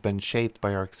country has been shaped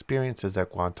by our experiences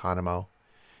at Guantanamo.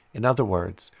 In other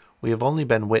words, we have only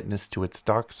been witness to its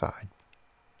dark side.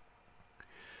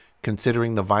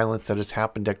 Considering the violence that has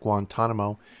happened at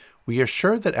Guantanamo, we are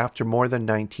sure that after more than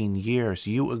 19 years,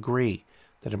 you agree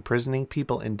that imprisoning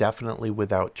people indefinitely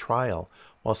without trial,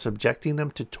 while subjecting them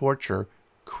to torture,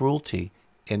 cruelty,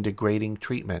 and degrading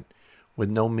treatment, with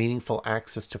no meaningful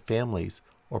access to families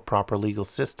or proper legal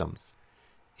systems,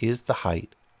 is the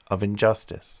height of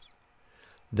injustice.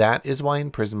 That is why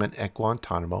imprisonment at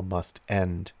Guantanamo must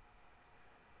end.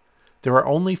 There are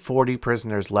only 40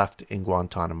 prisoners left in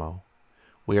Guantanamo.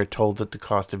 We are told that the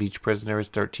cost of each prisoner is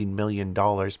 $13 million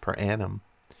per annum.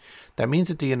 That means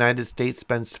that the United States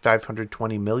spends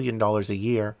 $520 million a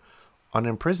year on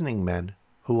imprisoning men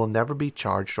who will never be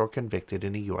charged or convicted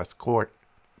in a U.S. court.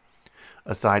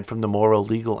 Aside from the moral,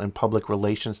 legal, and public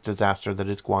relations disaster that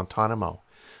is Guantanamo,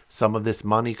 some of this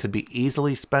money could be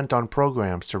easily spent on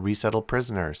programs to resettle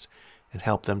prisoners and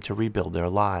help them to rebuild their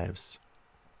lives.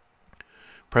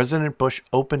 President Bush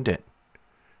opened it.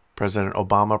 President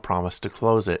Obama promised to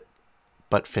close it,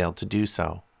 but failed to do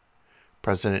so.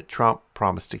 President Trump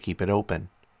promised to keep it open.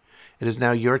 It is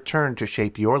now your turn to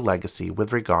shape your legacy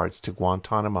with regards to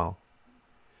Guantanamo.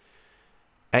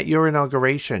 At your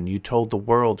inauguration, you told the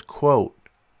world, quote,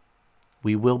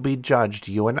 "We will be judged,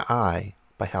 you and I,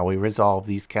 by how we resolve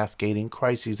these cascading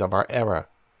crises of our era.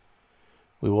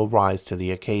 We will rise to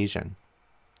the occasion."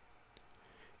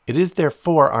 It is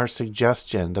therefore our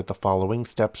suggestion that the following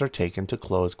steps are taken to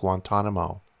close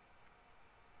Guantanamo.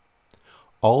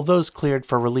 All those cleared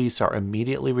for release are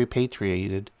immediately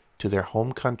repatriated to their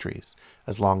home countries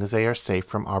as long as they are safe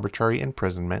from arbitrary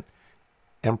imprisonment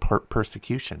and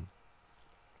persecution.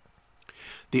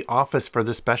 The office for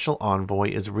the special envoy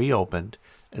is reopened,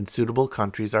 and suitable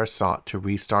countries are sought to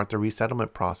restart the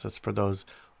resettlement process for those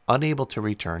unable to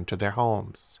return to their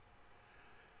homes.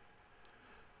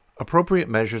 Appropriate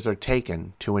measures are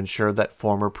taken to ensure that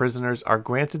former prisoners are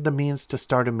granted the means to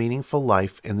start a meaningful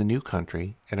life in the new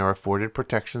country and are afforded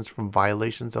protections from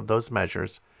violations of those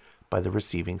measures by the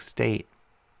receiving state.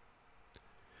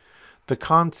 The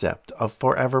concept of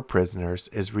forever prisoners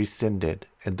is rescinded,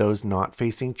 and those not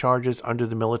facing charges under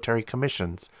the military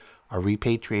commissions are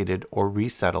repatriated or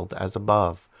resettled as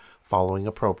above, following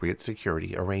appropriate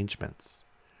security arrangements.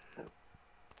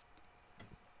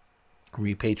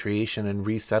 Repatriation and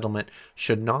resettlement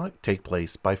should not take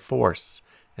place by force,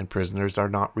 and prisoners are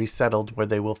not resettled where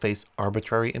they will face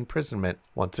arbitrary imprisonment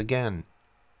once again.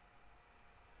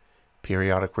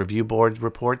 Periodic Review Board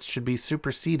reports should be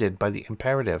superseded by the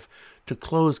imperative to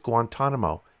close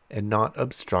Guantanamo and not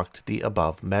obstruct the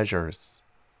above measures.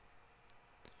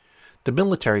 The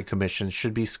military commissions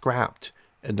should be scrapped,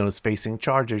 and those facing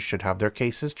charges should have their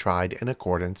cases tried in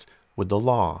accordance with the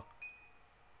law.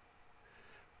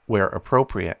 Where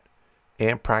appropriate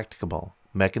and practicable,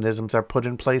 mechanisms are put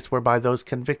in place whereby those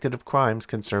convicted of crimes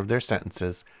can serve their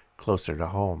sentences closer to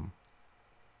home.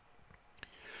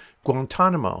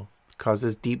 Guantanamo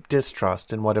causes deep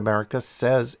distrust in what America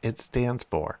says it stands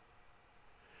for.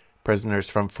 Prisoners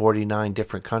from 49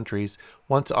 different countries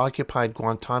once occupied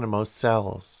Guantanamo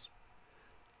cells.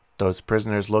 Those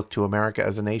prisoners look to America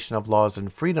as a nation of laws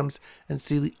and freedoms and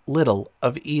see little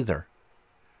of either.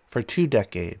 For 2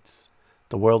 decades,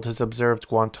 the world has observed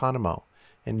Guantanamo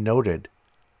and noted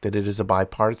that it is a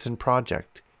bipartisan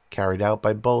project carried out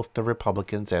by both the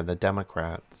Republicans and the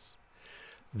Democrats.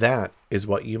 That is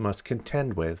what you must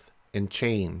contend with and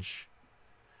change.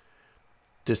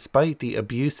 Despite the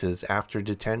abuses after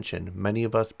detention, many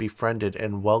of us befriended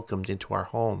and welcomed into our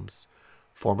homes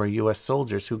former U.S.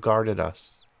 soldiers who guarded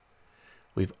us.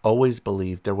 We've always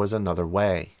believed there was another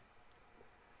way.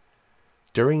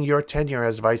 During your tenure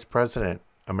as vice president,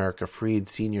 America freed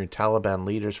senior Taliban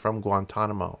leaders from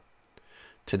Guantanamo.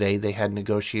 Today, they had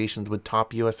negotiations with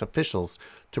top U.S. officials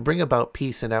to bring about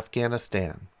peace in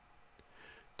Afghanistan.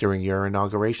 During your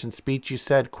inauguration speech, you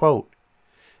said, quote,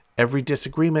 "Every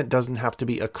disagreement doesn't have to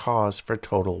be a cause for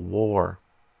total war."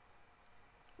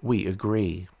 We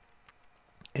agree.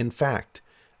 In fact,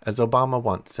 as Obama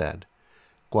once said,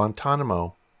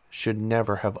 Guantanamo should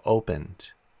never have opened.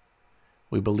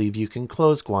 We believe you can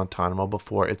close Guantanamo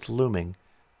before its looming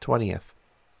 20th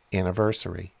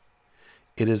anniversary.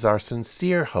 It is our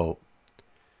sincere hope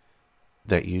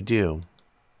that you do.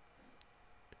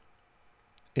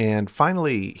 And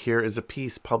finally, here is a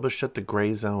piece published at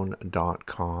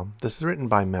thegrayzone.com. This is written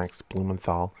by Max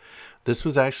Blumenthal. This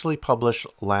was actually published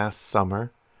last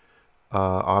summer,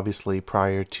 obviously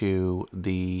prior to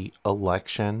the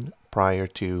election, prior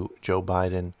to Joe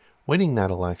Biden winning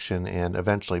that election and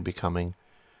eventually becoming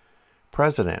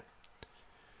president.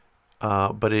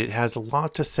 But it has a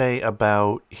lot to say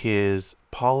about his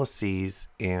policies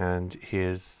and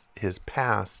his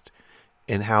past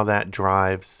and how that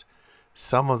drives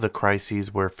some of the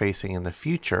crises we're facing in the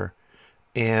future,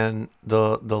 and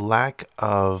the lack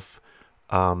of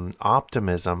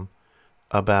optimism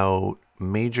about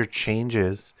major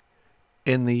changes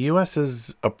in the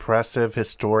U.S.'s oppressive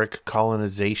historic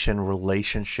colonization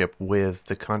relationship with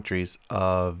the countries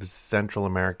of Central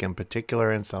America in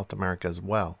particular and South America as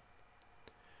well.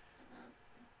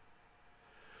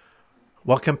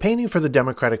 While campaigning for the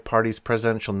Democratic Party's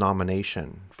presidential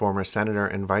nomination, former Senator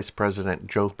and Vice President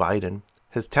Joe Biden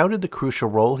has touted the crucial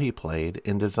role he played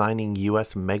in designing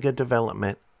U.S. mega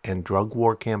development and drug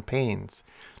war campaigns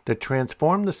that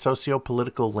transformed the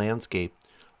socio-political landscape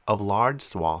of large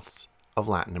swaths of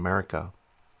Latin America.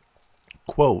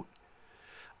 Quote,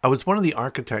 "I was one of the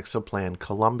architects of Plan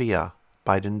Colombia,"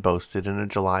 Biden boasted in a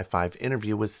July 5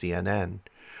 interview with CNN,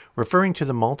 referring to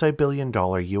the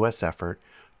multi-billion-dollar U.S. effort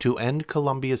to end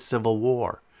Colombia's civil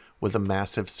war with a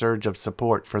massive surge of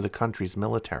support for the country's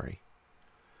military.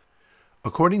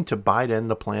 According to Biden,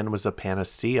 the plan was a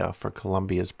panacea for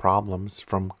Colombia's problems,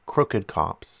 from crooked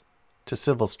cops to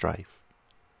civil strife.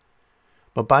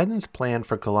 But Biden's plan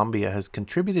for Colombia has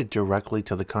contributed directly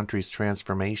to the country's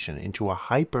transformation into a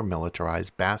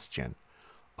hyper-militarized bastion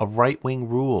of right-wing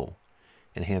rule,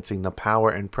 enhancing the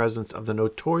power and presence of the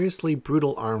notoriously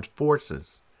brutal armed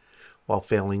forces, while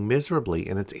failing miserably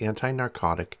in its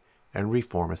anti-narcotic and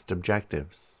reformist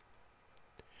objectives.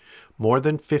 More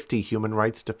than 50 human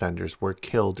rights defenders were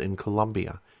killed in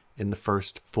Colombia in the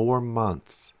first 4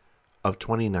 months of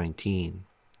 2019,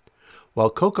 while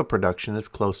coca production is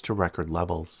close to record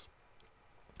levels.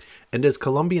 And as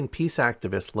Colombian peace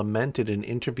activists lamented in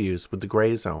interviews with the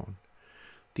Gray Zone,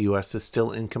 the U.S. is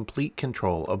still in complete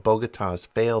control of Bogotá's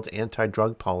failed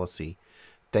anti-drug policy,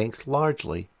 thanks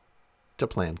largely to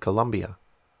Plan Colombia.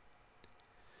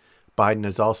 Biden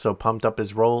has also pumped up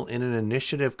his role in an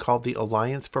initiative called the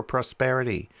Alliance for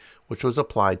Prosperity, which was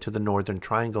applied to the Northern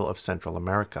Triangle of Central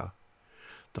America.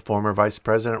 The former vice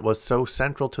president was so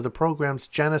central to the program's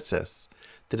genesis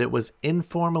that it was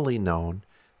informally known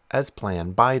as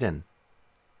Plan Biden.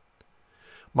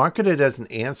 Marketed as an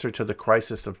answer to the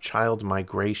crisis of child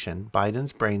migration,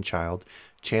 Biden's brainchild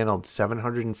channeled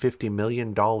 $750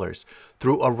 million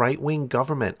through a right-wing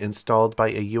government installed by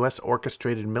a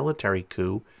U.S.-orchestrated military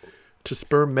coup to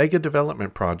spur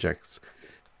mega-development projects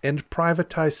and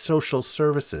privatize social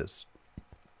services.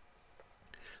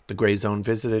 The Gray Zone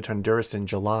visited Honduras in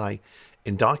July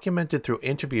and documented through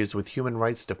interviews with human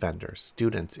rights defenders,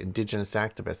 students, indigenous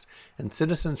activists, and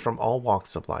citizens from all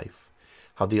walks of life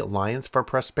how the Alliance for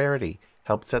Prosperity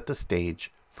helped set the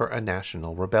stage for a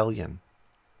national rebellion.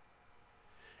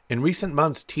 In recent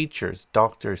months, teachers,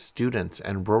 doctors, students,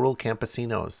 and rural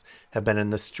campesinos have been in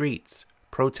the streets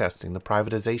protesting the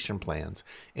privatization plans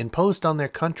imposed on their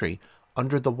country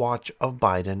under the watch of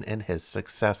Biden and his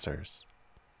successors.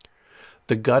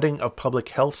 The gutting of public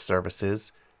health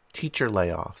services, teacher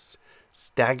layoffs,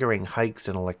 staggering hikes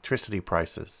in electricity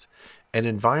prices, and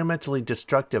environmentally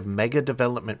destructive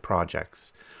mega-development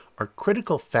projects are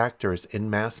critical factors in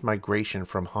mass migration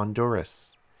from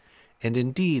Honduras. And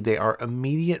indeed, they are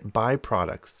immediate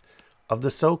byproducts of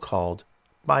the so-called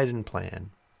Biden plan.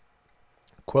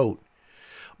 Quote,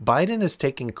 Biden is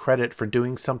taking credit for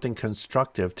doing something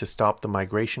constructive to stop the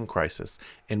migration crisis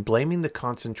and blaming the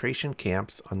concentration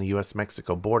camps on the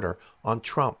U.S.-Mexico border on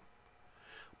Trump.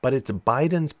 But it's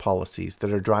Biden's policies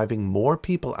that are driving more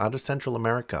people out of Central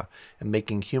America and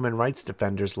making human rights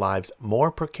defenders' lives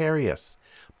more precarious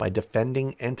by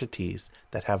defending entities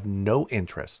that have no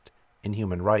interest in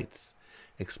human rights,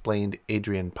 explained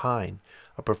Adrian Pine,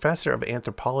 a professor of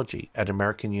anthropology at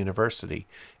American University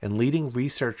and leading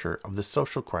researcher of the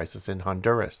social crisis in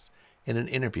Honduras, in an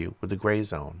interview with the Gray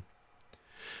Zone.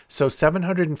 So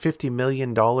 $750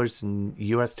 million in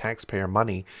U.S. taxpayer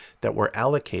money that were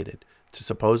allocated to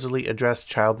supposedly address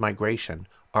child migration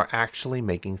are actually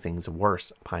making things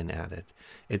worse, Pine added.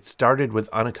 It started with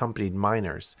unaccompanied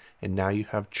minors, and now you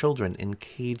have children in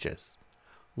cages,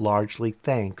 largely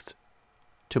thanks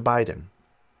to Biden.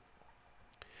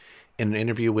 In an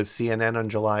interview with CNN on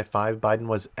July 5, Biden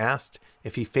was asked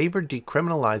if he favored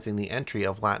decriminalizing the entry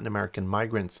of Latin American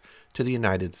migrants to the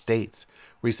United States.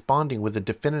 Responding with a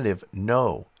definitive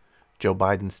no, Joe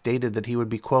Biden stated that he would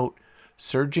be, quote,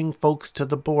 surging folks to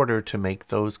the border to make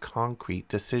those concrete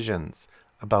decisions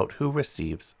about who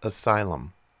receives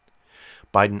asylum.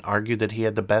 Biden argued that he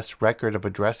had the best record of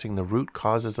addressing the root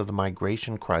causes of the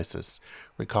migration crisis,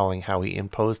 recalling how he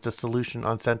imposed a solution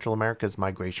on Central America's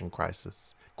migration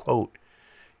crisis. Quote,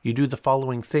 you do the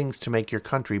following things to make your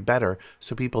country better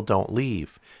so people don't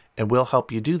leave, and we'll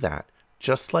help you do that,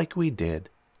 just like we did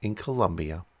in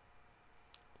Colombia.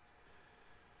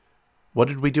 What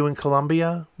did we do in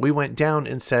Colombia? We went down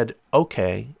and said,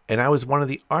 okay, and I was one of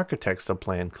the architects of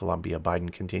Plan Colombia,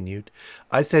 Biden continued.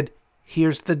 I said,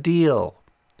 here's the deal.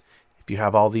 If you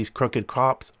have all these crooked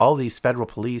cops, all these federal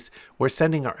police, we're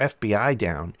sending our FBI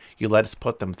down. You let us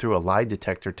put them through a lie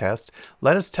detector test.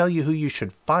 Let us tell you who you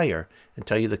should fire and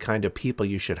tell you the kind of people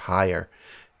you should hire.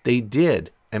 They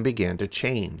did and began to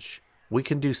change. We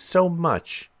can do so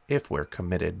much if we're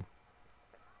committed.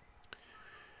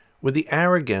 With the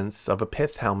arrogance of a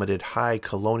pith-helmeted high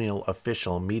colonial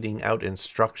official meting out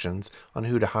instructions on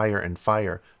who to hire and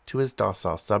fire to his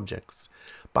docile subjects,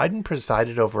 Biden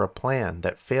presided over a plan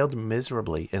that failed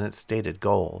miserably in its stated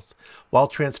goals, while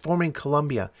transforming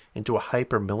Colombia into a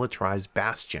hyper-militarized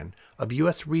bastion of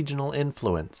U.S. regional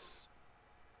influence.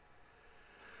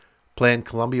 Plan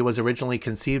Colombia was originally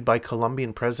conceived by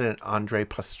Colombian President Andrés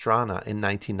Pastrana in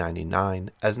 1999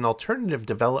 as an alternative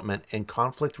development and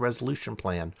conflict resolution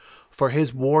plan for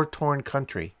his war-torn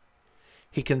country.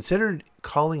 He considered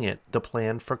calling it the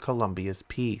Plan for Colombia's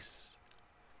Peace.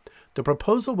 The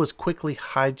proposal was quickly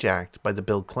hijacked by the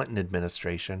Bill Clinton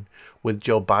administration, with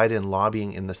Joe Biden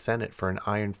lobbying in the Senate for an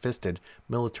iron-fisted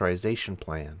militarization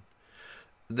plan.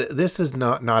 This is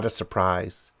not a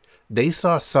surprise. They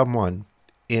saw someone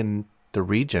in the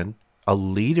region, a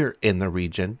leader in the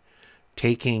region,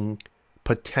 taking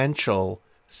potential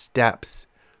steps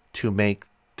to make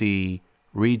the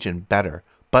region better.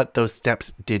 But those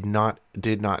steps did not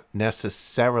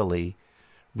necessarily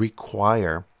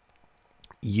require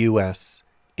U.S.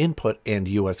 input and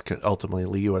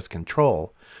ultimately U.S.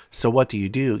 control. So what do?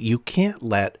 You can't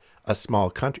let a small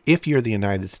country, if you're the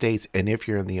United States and if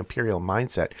you're in the imperial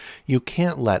mindset, you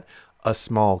can't let a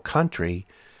small country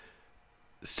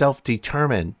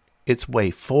self-determine its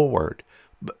way forward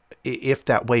if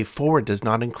that way forward does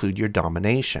not include your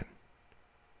domination.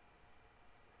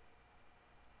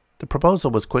 The proposal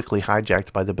was quickly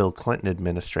hijacked by the Bill Clinton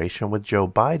administration, with Joe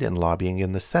Biden lobbying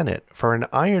in the Senate for an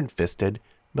iron-fisted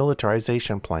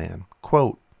militarization plan.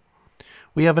 Quote,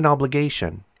 "We have an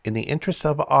obligation, in the interests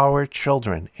of our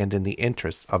children and in the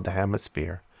interests of the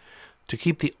hemisphere, to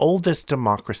keep the oldest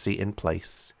democracy in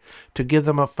place, to give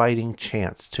them a fighting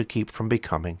chance to keep from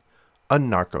becoming a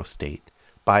narco-state,"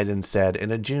 Biden said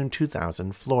in a June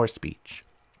 2000 floor speech.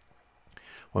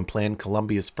 When Plan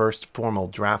Columbia's first formal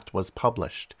draft was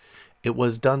published, it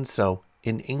was done so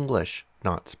in English,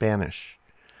 not Spanish.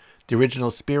 The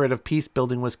original spirit of peace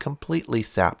building was completely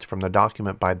sapped from the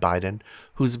document by Biden,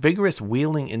 whose vigorous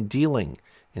wheeling and dealing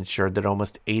ensured that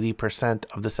almost 80%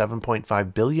 of the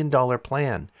 $7.5 billion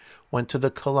plan went to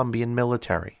the Colombian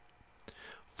military.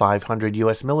 500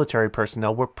 U.S. military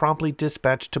personnel were promptly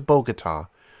dispatched to Bogota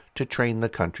to train the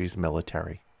country's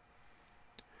military.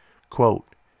 Quote,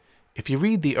 "If you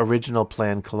read the original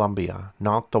Plan Colombia,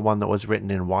 not the one that was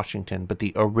written in Washington, but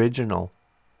the original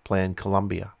Plan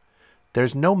Colombia,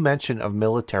 there's no mention of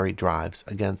military drives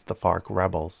against the FARC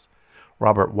rebels.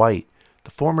 Robert White,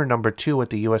 the former number 2 at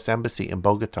the U.S. Embassy in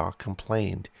Bogota,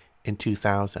 complained in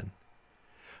 2000.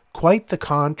 Quite the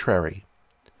contrary.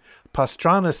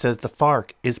 Pastrana says the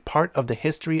FARC is part of the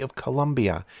history of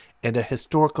Colombia and a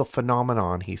historical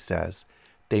phenomenon, he says.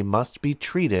 They must be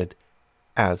treated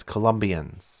as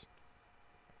Colombians."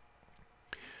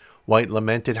 White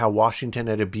lamented how Washington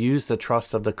had abused the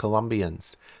trust of the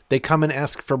Colombians. "They come and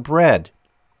ask for bread,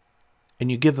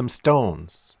 and you give them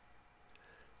stones."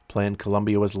 Plan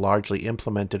Colombia was largely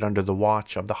implemented under the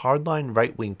watch of the hardline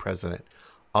right-wing president,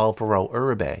 Alvaro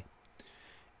Uribe.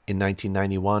 In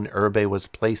 1991, Uribe was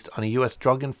placed on a U.S.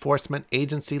 Drug Enforcement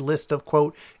Agency list of,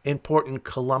 quote, "important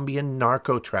Colombian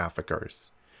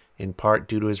narco-traffickers," in part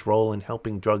due to his role in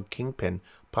helping drug kingpin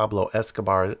Pablo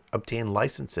Escobar obtain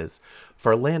licenses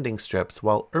for landing strips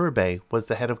while Uribe was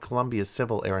the head of Colombia's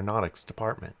Civil Aeronautics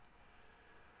Department.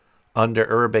 Under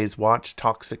Uribe's watch,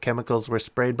 toxic chemicals were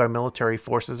sprayed by military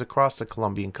forces across the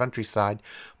Colombian countryside,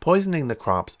 poisoning the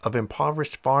crops of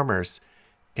impoverished farmers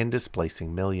and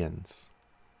displacing millions.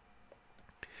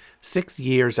 6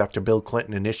 years after Bill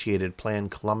Clinton initiated Plan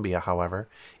Colombia, however,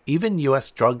 even U.S.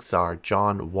 drug czar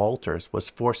John Walters was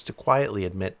forced to quietly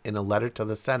admit in a letter to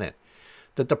the Senate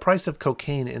that the price of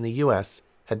cocaine in the U.S.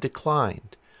 had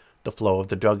declined, the flow of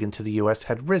the drug into the U.S.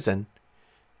 had risen,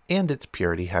 and its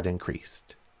purity had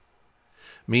increased.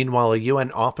 Meanwhile, a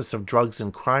UN Office of Drugs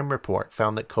and Crime report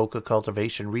found that coca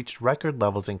cultivation reached record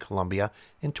levels in Colombia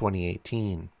in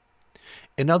 2018.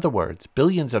 In other words,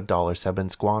 billions of dollars have been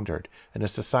squandered, and a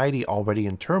society already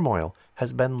in turmoil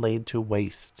has been laid to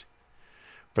waste.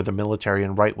 For the military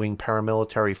and right-wing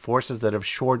paramilitary forces that have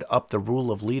shored up the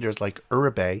rule of leaders like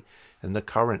Uribe and the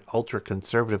current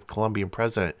ultra-conservative Colombian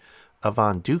president,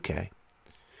 Ivan Duque,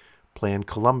 Plan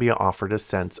Colombia offered a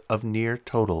sense of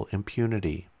near-total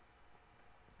impunity.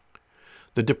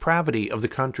 The depravity of the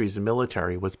country's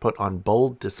military was put on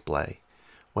bold display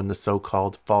when the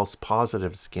so-called false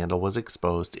positives scandal was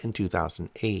exposed in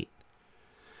 2008.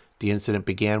 The incident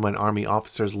began when Army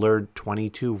officers lured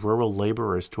 22 rural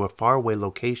laborers to a faraway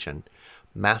location,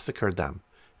 massacred them,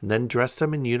 and then dressed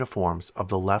them in uniforms of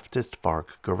the leftist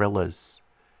FARC guerrillas.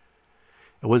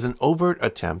 It was an overt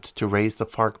attempt to raise the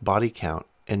FARC body count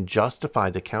and justify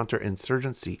the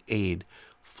counterinsurgency aid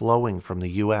flowing from the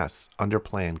U.S. under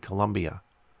Plan Colombia.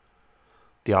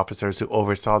 The officers who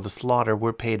oversaw the slaughter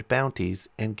were paid bounties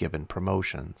and given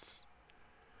promotions.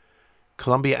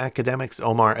 Colombia academics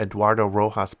Omar Eduardo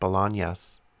Rojas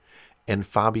Bolaños and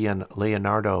Fabian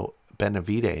Leonardo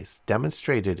Benavides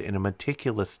demonstrated in a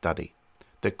meticulous study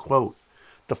that, quote,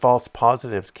 "the false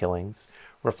positives killings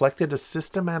reflected a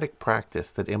systematic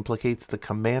practice that implicates the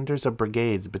commanders of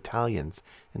brigades, battalions,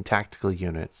 and tactical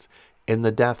units in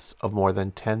the deaths of more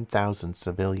than 10,000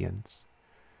 civilians.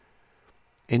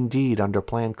 Indeed, under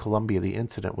Plan Colombia, the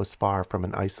incident was far from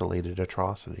an isolated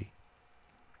atrocity."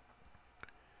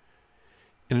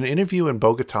 In an interview in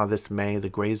Bogota this May, the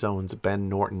Gray Zone's Ben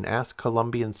Norton asked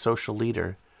Colombian social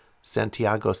leader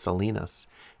Santiago Salinas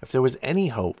if there was any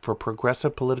hope for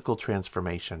progressive political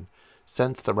transformation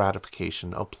since the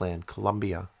ratification of Plan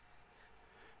Colombia.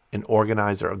 an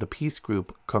organizer of the peace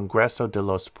group Congreso de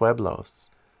los Pueblos,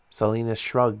 Salinas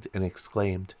shrugged and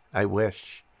exclaimed, "I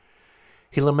wish."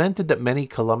 He lamented that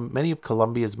many of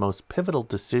Colombia's most pivotal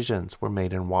decisions were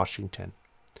made in Washington.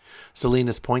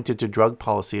 Salinas pointed to drug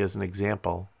policy as an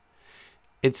example.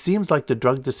 "It seems like the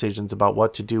drug decisions about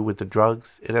what to do with the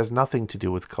drugs, it has nothing to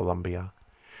do with Colombia.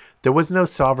 There was no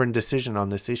sovereign decision on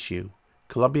this issue.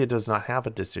 Colombia does not have a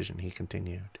decision," he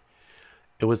continued.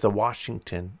 "It was the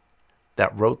Washington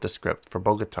that wrote the script for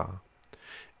Bogota.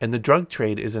 And the drug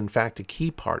trade is in fact a key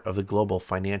part of the global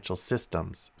financial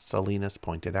systems," Salinas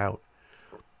pointed out.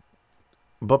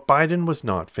 But Biden was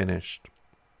not finished.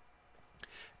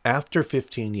 After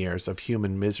 15 years of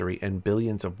human misery and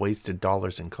billions of wasted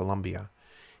dollars in Colombia,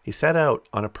 he set out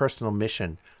on a personal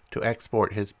mission to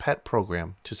export his PET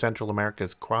program to Central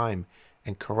America's crime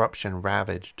and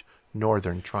corruption-ravaged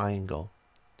Northern Triangle.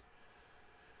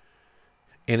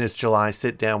 In his July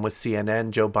sit-down with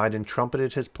CNN, Joe Biden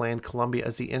trumpeted his planned Colombia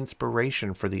as the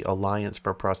inspiration for the Alliance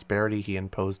for Prosperity he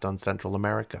imposed on Central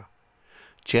America.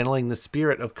 Channeling the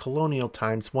spirit of colonial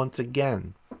times once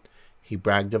again, he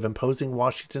bragged of imposing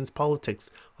Washington's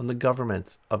politics on the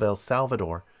governments of El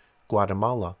Salvador,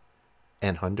 Guatemala,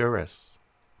 and Honduras.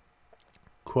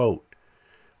 Quote,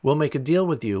 "We'll make a deal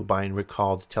with you," Biden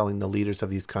recalled telling the leaders of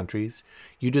these countries.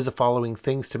 "You do the following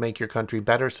things to make your country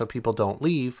better so people don't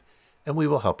leave, and we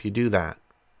will help you do that."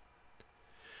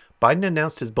 Biden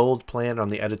announced his bold plan on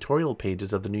the editorial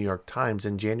pages of the New York Times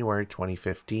in January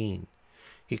 2015.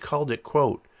 He called it,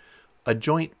 quote, "a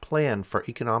joint plan for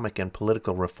economic and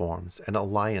political reforms, an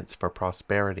alliance for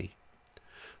prosperity."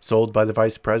 Sold by the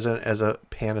vice president as a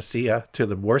panacea to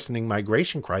the worsening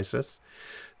migration crisis.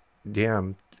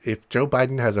 Damn, if Joe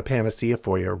Biden has a panacea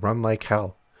for you, run like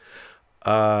hell.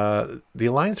 The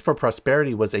Alliance for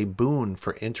Prosperity was a boon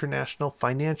for international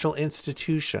financial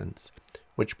institutions,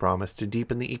 which promised to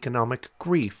deepen the economic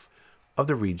grief of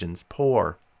the region's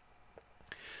poor.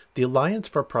 The Alliance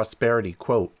for Prosperity,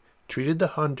 quote, "treated the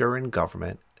Honduran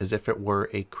government as if it were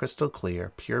a crystal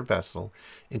clear, pure vessel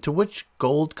into which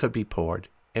gold could be poured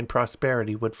and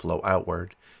prosperity would flow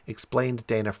outward," explained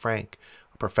Dana Frank,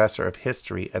 a professor of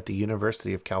history at the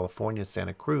University of California,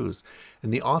 Santa Cruz,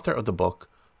 and the author of the book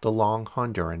The Long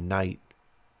Honduran Night.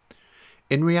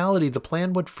 In reality, the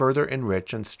plan would further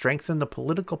enrich and strengthen the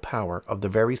political power of the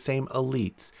very same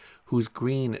elites whose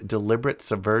green, deliberate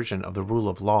subversion of the rule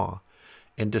of law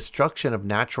and destruction of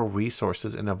natural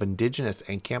resources and of indigenous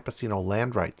and campesino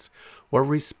land rights were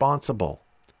responsible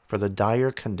for the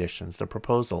dire conditions the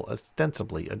proposal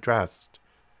ostensibly addressed,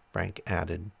 Frank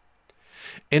added.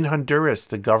 In Honduras,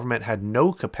 the government had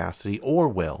no capacity or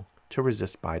will to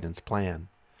resist Biden's plan.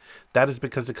 That is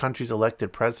because the country's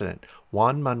elected president,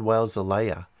 Juan Manuel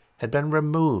Zelaya, had been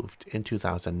removed in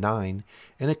 2009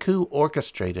 in a coup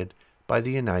orchestrated by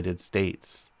the United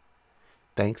States.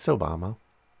 Thanks, Obama.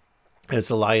 As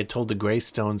Zelaya told the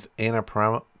Greystone's Anna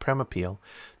Premipil,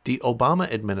 the Obama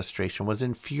administration was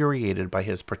infuriated by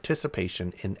his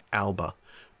participation in ALBA,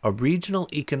 a regional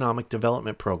economic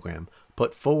development program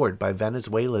put forward by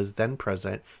Venezuela's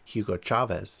then-president Hugo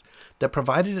Chavez that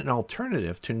provided an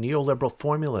alternative to neoliberal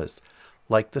formulas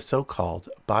like the so-called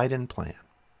Biden plan.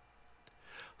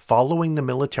 Following the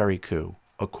military coup,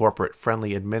 a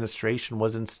corporate-friendly administration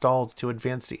was installed to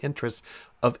advance the interests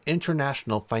of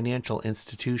international financial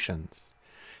institutions,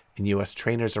 and U.S.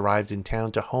 trainers arrived in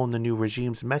town to hone the new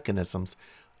regime's mechanisms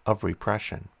of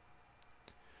repression.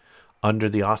 Under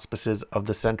the auspices of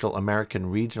the Central American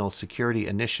Regional Security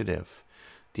Initiative,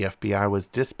 the FBI was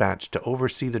dispatched to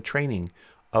oversee the training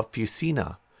of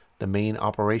FUSINA, the main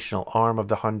operational arm of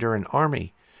the Honduran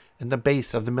Army and the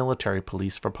base of the Military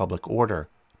Police for Public Order,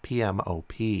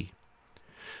 PMOP,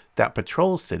 that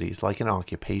patrols cities like an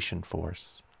occupation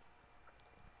force.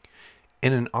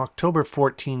 In an October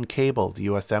 14 cable, the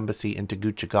U.S. Embassy in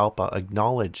Tegucigalpa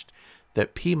acknowledged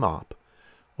that PMOP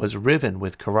was riven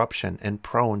with corruption and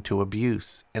prone to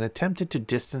abuse and attempted to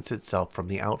distance itself from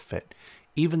the outfit,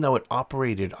 even though it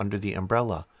operated under the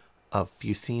umbrella of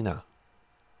FUSINA.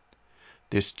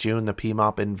 This June, the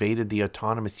PMOP invaded the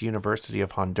Autonomous University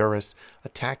of Honduras,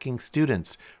 attacking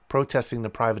students protesting the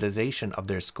privatization of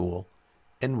their school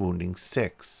and wounding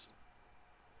 6.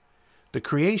 The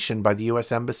creation by the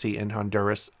U.S. Embassy in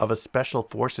Honduras of a special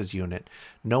forces unit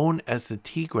known as the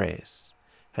Tigres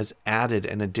has added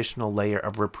an additional layer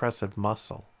of repressive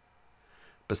muscle.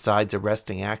 Besides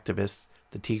arresting activists,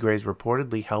 the Tigres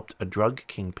reportedly helped a drug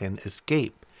kingpin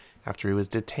escape after he was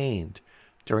detained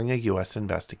during a U.S.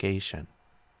 investigation.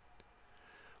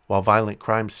 While violent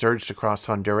crime surged across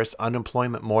Honduras,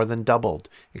 unemployment more than doubled,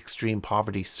 extreme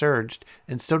poverty surged,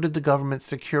 and so did the government's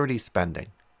security spending.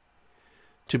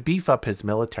 To beef up his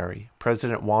military,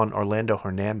 President Juan Orlando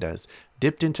Hernandez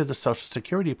dipped into the Social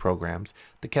Security programs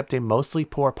that kept a mostly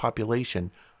poor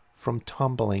population from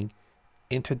tumbling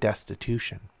into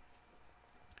destitution.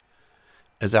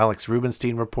 As Alex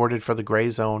Rubinstein reported for the Gray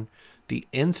Zone, the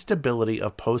instability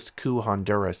of post-coup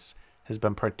Honduras has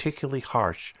been particularly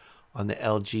harsh on the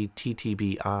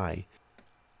LGBTI,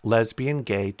 lesbian,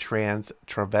 gay, trans,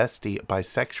 travesti,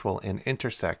 bisexual, and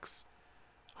intersex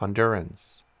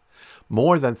Hondurans.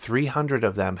 More than 300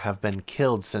 of them have been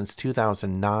killed since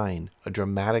 2009, a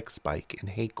dramatic spike in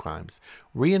hate crimes,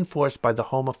 reinforced by the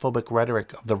homophobic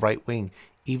rhetoric of the right-wing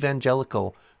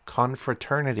evangelical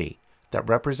confraternity that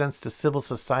represents the civil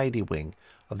society wing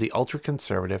of the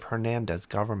ultra-conservative Hernandez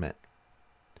government.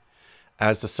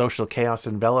 As the social chaos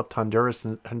enveloped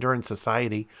Honduran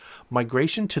society,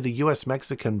 migration to the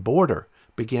U.S.-Mexican border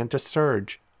began to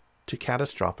surge to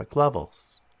catastrophic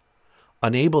levels.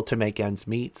 Unable to make ends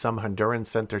meet, some Hondurans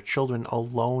sent their children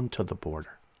alone to the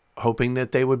border, hoping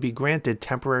that they would be granted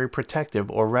temporary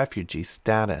protective or refugee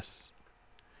status.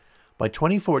 By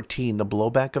 2014, the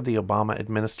blowback of the Obama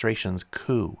administration's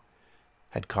coup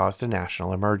had caused a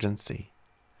national emergency.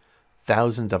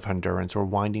 Thousands of Hondurans were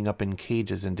winding up in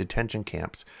cages in detention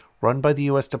camps run by the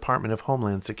U.S. Department of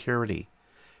Homeland Security,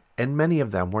 and many of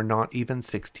them were not even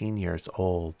 16 years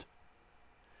old.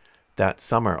 That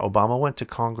summer, Obama went to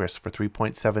Congress for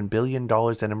 $3.7 billion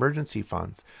in emergency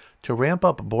funds to ramp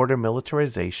up border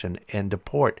militarization and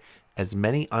deport as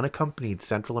many unaccompanied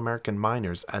Central American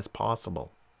minors as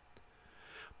possible.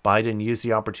 Biden used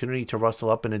the opportunity to rustle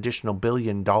up an additional $1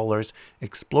 billion,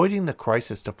 exploiting the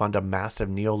crisis to fund a massive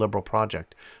neoliberal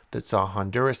project that saw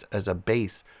Honduras as a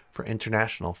base for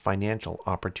international financial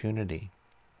opportunity.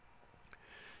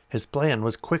 His plan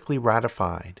was quickly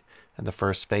ratified, and the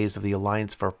first phase of the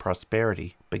Alliance for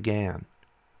Prosperity began.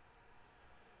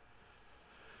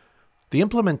 The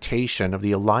implementation of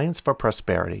the Alliance for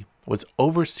Prosperity was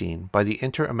overseen by the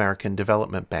Inter-American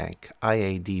Development Bank,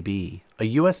 IADB, a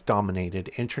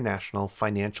U.S.-dominated international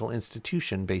financial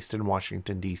institution based in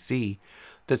Washington, D.C.,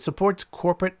 that supports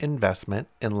corporate investment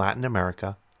in Latin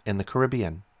America and the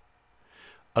Caribbean.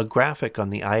 A graphic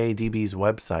on the IADB's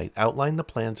website outlined the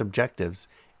plan's objectives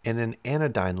in an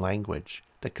anodyne language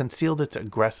that concealed its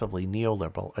aggressively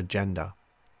neoliberal agenda.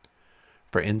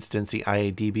 For instance, the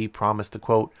IADB promised the,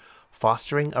 quote,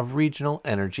 fostering of regional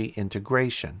energy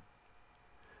integration.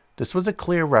 This was a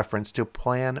clear reference to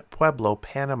Plan Pueblo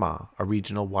Panama, a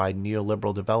regional-wide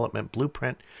neoliberal development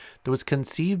blueprint that was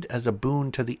conceived as a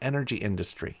boon to the energy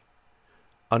industry.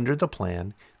 Under the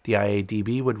plan, the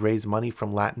IADB would raise money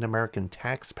from Latin American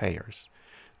taxpayers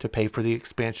to pay for the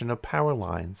expansion of power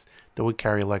lines that would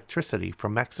carry electricity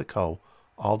from Mexico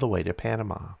all the way to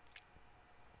Panama.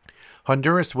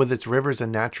 Honduras, with its rivers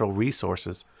and natural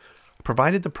resources,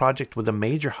 provided the project with a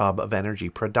major hub of energy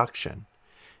production.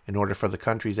 In order for the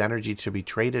country's energy to be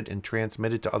traded and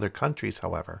transmitted to other countries,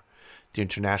 however, the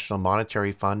International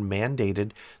Monetary Fund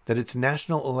mandated that its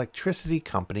national electricity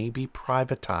company be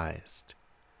privatized.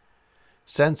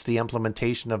 Since the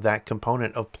implementation of that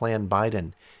component of Plan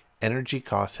Biden, energy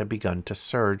costs have begun to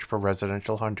surge for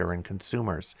residential Honduran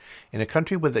consumers. In a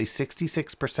country with a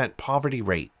 66% poverty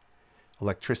rate,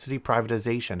 electricity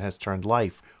privatization has turned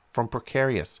life from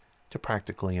precarious to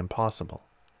practically impossible.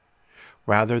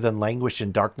 Rather than languish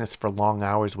in darkness for long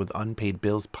hours with unpaid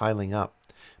bills piling up,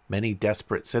 many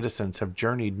desperate citizens have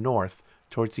journeyed north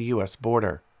towards the U.S.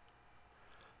 border.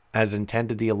 As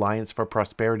intended, the Alliance for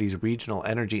Prosperity's Regional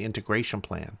Energy Integration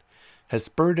Plan has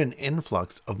spurred an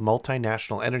influx of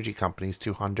multinational energy companies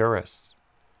to Honduras.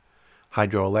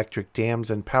 Hydroelectric dams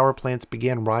and power plants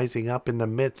began rising up in the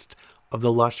midst of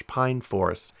the lush pine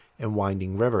forests and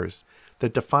winding rivers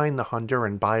that define the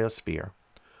Honduran biosphere,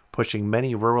 pushing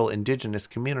many rural indigenous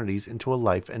communities into a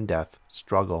life-and-death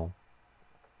struggle.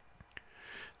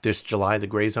 This July, the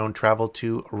Gray Zone traveled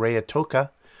to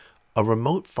Rayatoca, a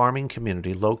remote farming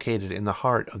community located in the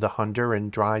heart of the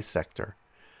Honduran dry sector.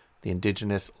 The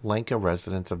indigenous Lenca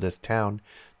residents of this town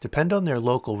depend on their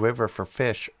local river for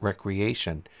fish,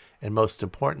 recreation, and most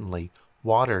importantly,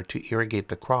 water to irrigate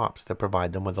the crops that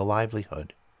provide them with a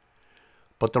livelihood.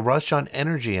 But the rush on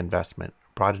energy investment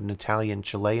brought an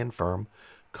Italian-Chilean firm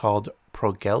called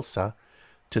Progelsa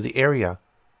to the area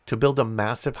to build a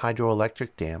massive hydroelectric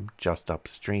dam just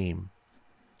upstream.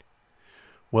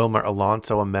 Wilmer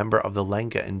Alonso, a member of the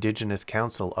Lenca Indigenous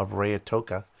Council of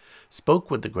Rayatoca,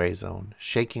 spoke with the Gray Zone,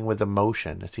 shaking with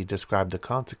emotion as he described the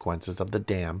consequences of the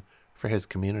dam for his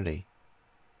community.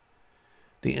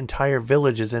 The entire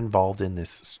village is involved in this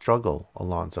struggle,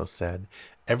 Alonso said.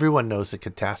 Everyone knows the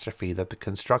catastrophe that the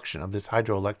construction of this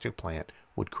hydroelectric plant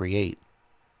would create.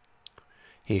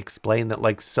 He explained that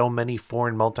like so many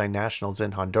foreign multinationals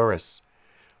in Honduras,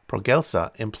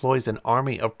 Progelsa employs an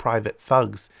army of private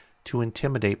thugs to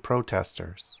intimidate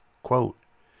protesters. Quote,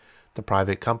 "The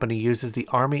private company uses the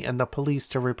army and the police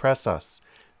to repress us.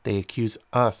 They accuse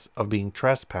us of being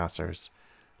trespassers,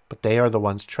 but they are the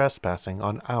ones trespassing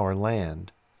on our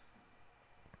land."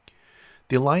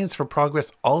 The Alliance for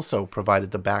Progress also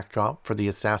provided the backdrop for the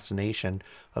assassination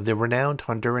of the renowned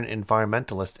Honduran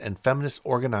environmentalist and feminist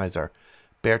organizer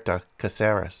Berta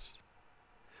Cáceres.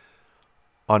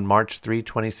 On March 3,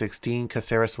 2016,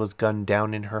 Cáceres was gunned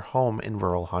down in her home in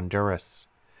rural Honduras.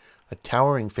 A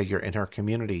towering figure in her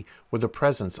community with a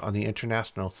presence on the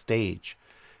international stage,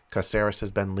 Cáceres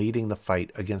has been leading the fight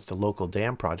against the local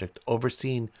dam project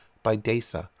overseen by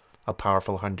DESA, a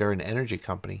powerful Honduran energy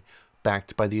company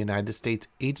backed by the United States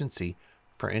Agency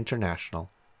for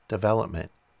International Development,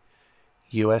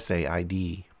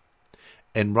 USAID,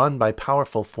 and run by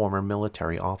powerful former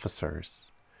military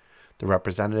officers. The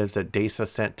representatives that DESA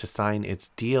sent to sign its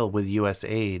deal with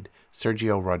USAID,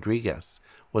 Sergio Rodriguez,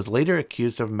 was later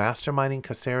accused of masterminding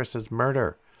Cáceres'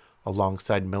 murder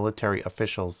alongside military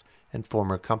officials and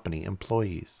former company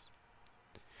employees.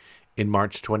 In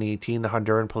March 2018, the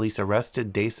Honduran police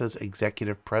arrested DESA's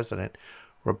executive president,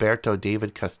 Roberto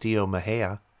David Castillo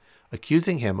Mejia,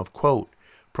 accusing him of, quote,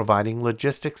 "providing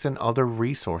logistics and other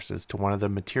resources to one of the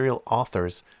material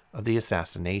authors of the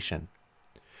assassination."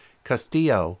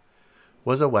 Castillo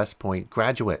was a West Point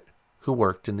graduate who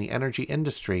worked in the energy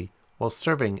industry while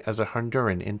serving as a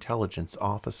Honduran intelligence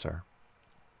officer.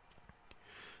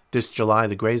 This July,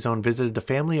 the Gray Zone visited the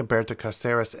family of Berta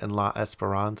Cáceres in La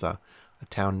Esperanza, a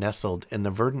town nestled in the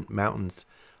verdant mountains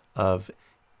of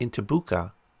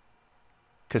Intibucá.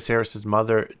 Cáceres'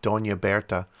 mother, Doña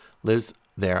Berta, lives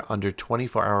there under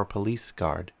 24-hour police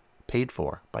guard, paid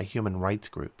for by human rights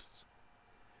groups.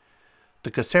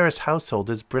 The Cáceres household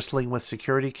is bristling with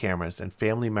security cameras, and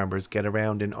family members get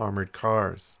around in armored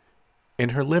cars. In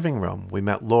her living room, we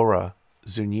met Laura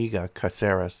Zuniga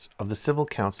Cáceres of the Civil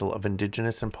Council of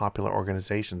Indigenous and Popular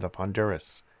Organizations of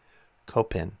Honduras,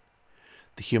 COPIN,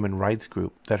 the human rights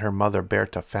group that her mother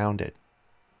Berta founded.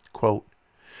 Quote,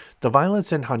 "The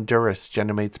violence in Honduras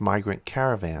generates migrant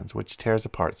caravans, which tears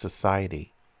apart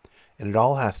society. And it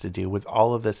all has to do with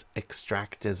all of this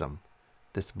extractism,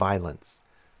 this violence,"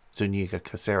 Zuniga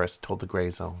Cáceres told the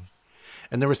Gray Zone.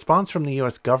 "And the response from the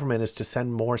U.S. government is to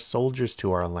send more soldiers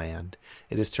to our land.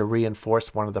 It is to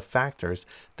reinforce one of the factors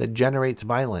that generates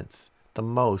violence the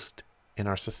most in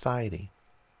our society.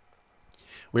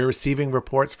 We're receiving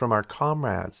reports from our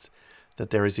comrades that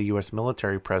there is a U.S.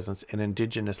 military presence in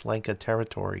indigenous Lenca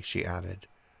territory," she added.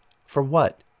 "For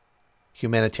what?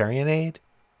 Humanitarian aid?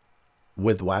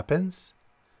 With weapons?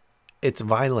 It's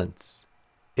violence.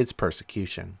 It's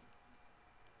persecution."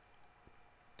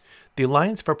 The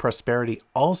Alliance for Prosperity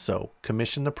also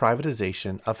commissioned the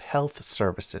privatization of health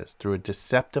services through a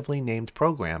deceptively named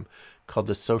program called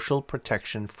the Social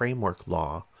Protection Framework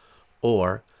Law,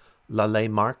 or La Ley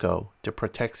Marco de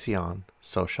Protección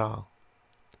Social.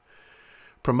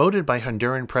 Promoted by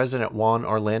Honduran President Juan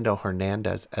Orlando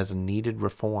Hernández as a needed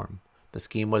reform, the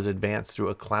scheme was advanced through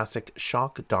a classic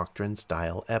shock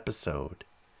doctrine-style episode.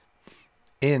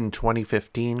 In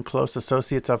 2015, close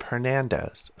associates of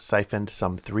Hernández siphoned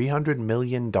some $300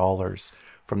 million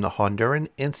from the Honduran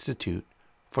Institute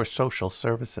for Social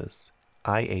Services,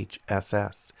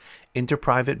 IHSS, into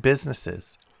private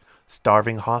businesses,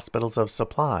 starving hospitals of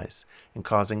supplies and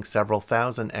causing several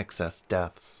thousand excess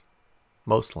deaths,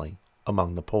 mostly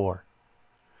among the poor.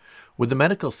 With the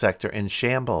medical sector in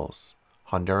shambles,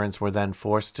 Hondurans were then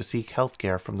forced to seek health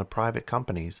care from the private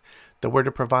companies that were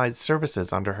to provide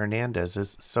services under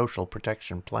Hernández's social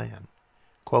protection plan.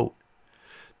 Quote,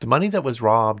 "The money that was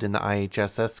robbed in the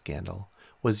IHSS scandal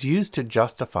was used to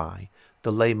justify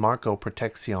the Ley Marco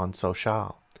Protección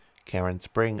Social," Karen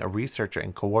Spring, a researcher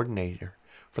and coordinator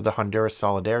for the Honduras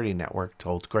Solidarity Network,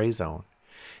 told Gray Zone.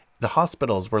 "The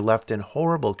hospitals were left in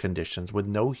horrible conditions with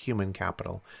no human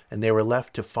capital, and they were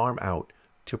left to farm out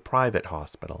to private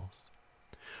hospitals.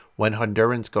 When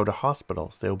Hondurans go to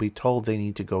hospitals, they will be told they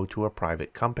need to go to a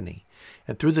private company,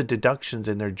 and through the deductions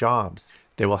in their jobs,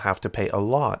 they will have to pay a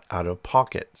lot out of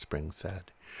pocket," Spring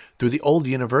said. "Through the old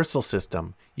universal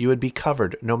system, you would be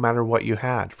covered no matter what you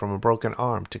had, from a broken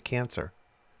arm to cancer.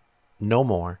 No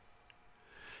more."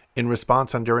 In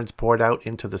response, Hondurans poured out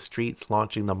into the streets,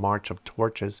 launching the March of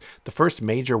Torches, the first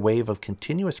major wave of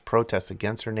continuous protests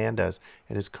against Hernández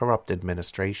and his corrupt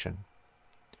administration.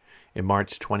 In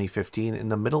March 2015, in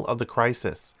the middle of the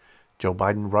crisis, Joe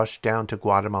Biden rushed down to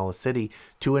Guatemala City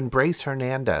to embrace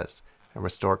Hernández and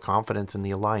restore confidence in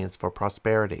the Alliance for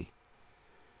Prosperity.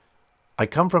 I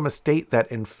come from a state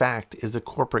that, in fact, is the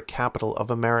corporate capital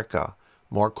of America.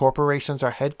 More corporations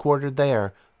are headquartered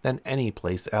there than any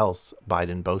place else,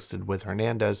 Biden boasted, with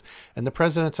Hernandez and the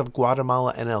presidents of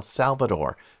Guatemala and El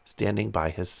Salvador standing by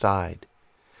his side.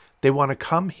 They want to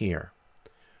come here.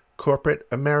 Corporate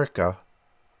America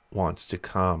wants to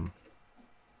come.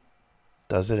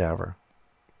 Does it ever?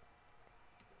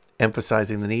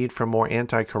 Emphasizing the need for more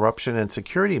anti-corruption and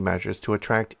security measures to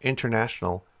attract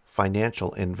international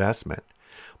financial investment,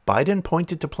 Biden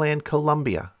pointed to Plan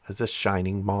Colombia as a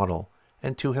shining model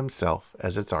and to himself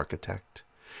as its architect.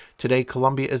 Today,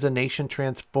 Colombia is a nation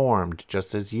transformed,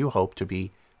 just as you hope to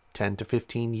be 10 to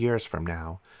 15 years from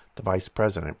now, the vice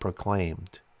president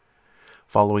proclaimed.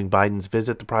 Following Biden's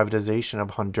visit, the privatization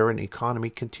of Honduran economy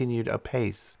continued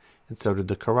apace, and so did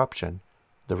the corruption,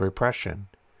 the repression,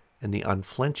 and the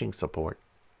unflinching support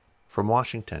from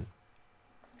Washington.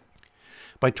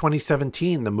 By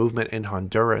 2017, the movement in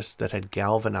Honduras that had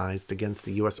galvanized against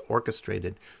the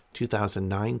U.S.-orchestrated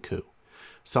 2009 coup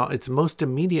saw its most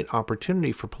immediate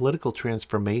opportunity for political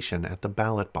transformation at the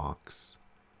ballot box.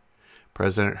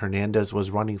 President Hernandez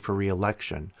was running for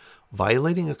re-election,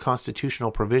 violating a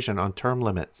constitutional provision on term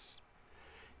limits.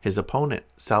 His opponent,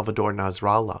 Salvador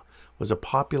Nasrallah, was a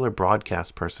popular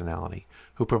broadcast personality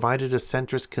who provided a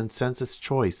centrist consensus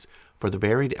choice for the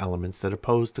varied elements that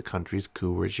opposed the country's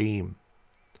coup regime.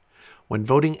 When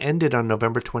voting ended on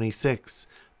November 26,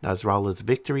 Nasrallah's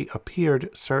victory appeared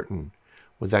certain,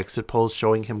 with exit polls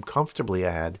showing him comfortably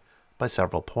ahead by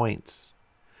several points.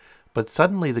 But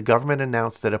suddenly the government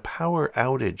announced that a power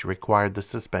outage required the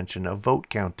suspension of vote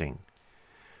counting.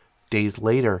 Days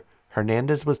later,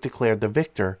 Hernandez was declared the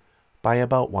victor by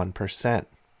about 1%.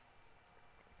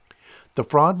 The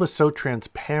fraud was so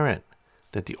transparent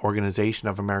that the Organization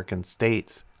of American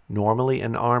States, normally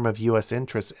an arm of U.S.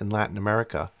 interests in Latin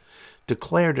America,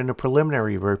 declared in a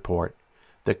preliminary report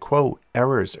that, quote,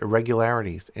 errors,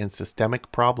 irregularities, and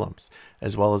systemic problems,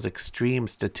 as well as extreme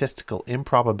statistical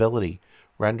improbability,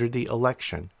 rendered the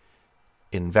election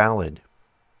invalid.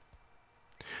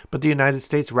 But the United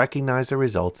States recognized the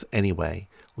results anyway,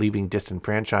 leaving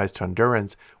disenfranchised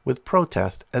Hondurans with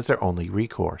protest as their only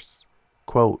recourse.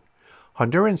 Quote,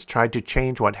 Hondurans tried to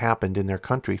change what happened in their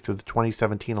country through the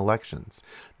 2017 elections,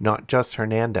 not just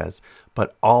Hernandez,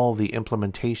 but all the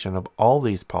implementation of all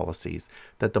these policies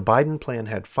that the Biden plan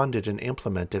had funded and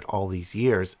implemented all these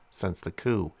years since the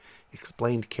coup,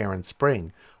 explained Karen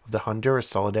Spring of the Honduras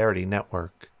Solidarity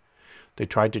Network. They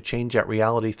tried to change that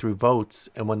reality through votes,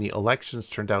 and when the elections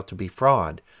turned out to be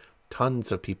fraud,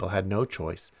 tons of people had no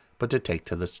choice but to take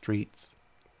to the streets.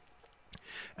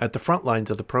 At the front lines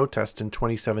of the protest in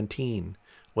 2017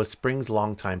 was Spring's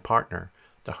longtime partner,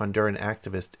 the Honduran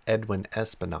activist Edwin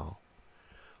Espinal.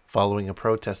 Following a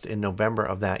protest in November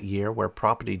of that year where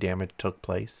property damage took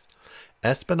place,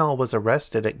 Espinal was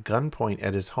arrested at gunpoint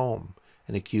at his home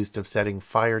and accused of setting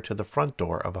fire to the front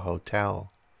door of a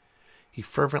hotel. He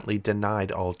fervently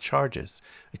denied all charges,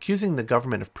 accusing the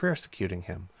government of persecuting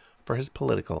him for his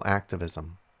political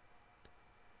activism.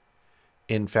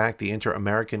 In fact, the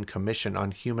Inter-American Commission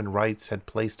on Human Rights had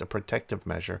placed a protective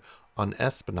measure on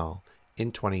Espinal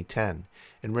in 2010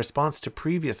 in response to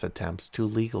previous attempts to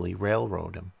legally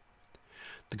railroad him.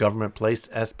 The government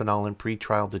placed Espinal in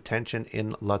pretrial detention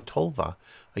in La Tolva,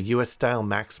 a U.S.-style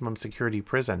maximum security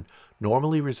prison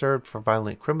normally reserved for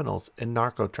violent criminals and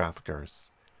narco-traffickers.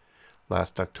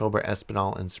 Last October,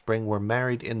 Espinal and Spring were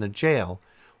married in the jail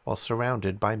while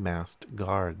surrounded by masked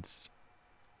guards.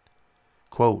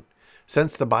 Quote,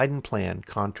 since the Biden plan,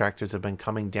 contractors have been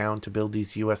coming down to build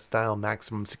these U.S.-style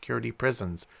maximum security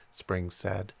prisons, Spring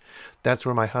said. That's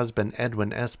where my husband,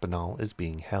 Edwin Espinal, is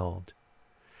being held.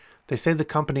 They say the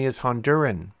company is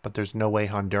Honduran, but there's no way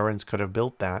Hondurans could have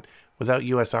built that without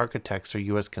U.S. architects or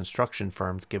U.S. construction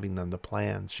firms giving them the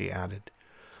plans, she added.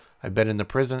 I've been in the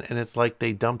prison, and it's like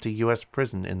they dumped a U.S.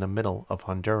 prison in the middle of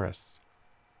Honduras.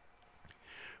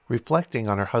 Reflecting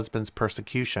on her husband's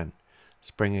persecution,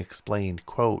 Spring explained,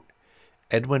 quote,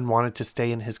 Edwin wanted to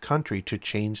stay in his country to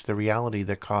change the reality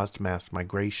that caused mass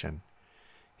migration.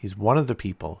 He's one of the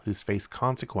people who's faced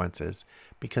consequences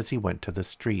because he went to the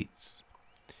streets.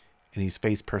 And he's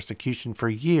faced persecution for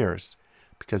years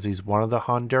because he's one of the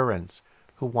Hondurans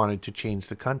who wanted to change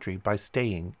the country by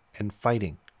staying and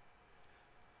fighting.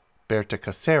 Berta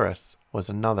Caceres was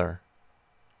another.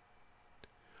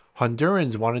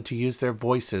 Hondurans wanted to use their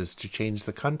voices to change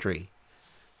the country,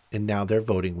 and now they're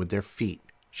voting with their feet,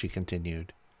 she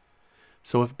continued.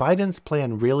 So if Biden's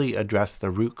plan really addressed the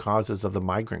root causes of the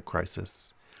migrant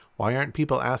crisis, why aren't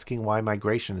people asking why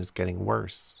migration is getting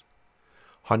worse?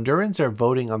 Hondurans are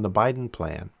voting on the Biden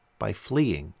plan by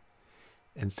fleeing,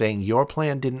 and saying your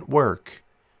plan didn't work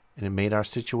and it made our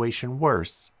situation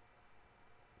worse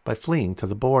by fleeing to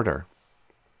the border.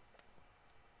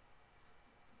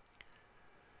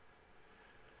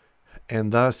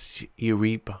 And thus you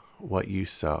reap what you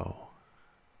sow.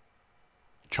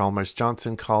 Chalmers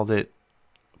Johnson called it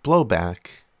blowback.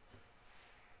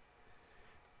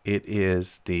 It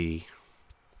is the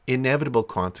inevitable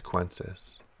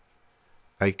consequences.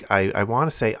 I want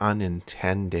to say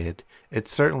unintended.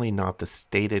 It's certainly not the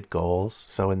stated goals.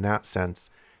 So in that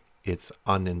sense, it's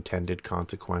unintended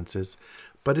consequences.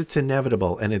 But it's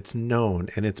inevitable, and it's known,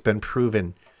 and it's been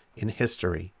proven in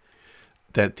history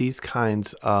that these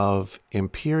kinds of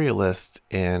imperialist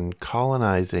and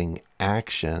colonizing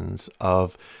actions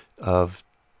of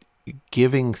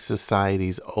giving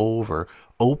societies over,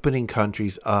 opening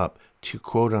countries up to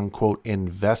quote unquote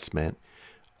investment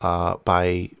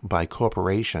by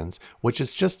corporations, which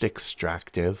is just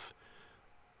extractive.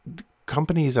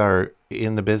 Companies are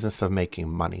in the business of making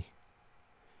money,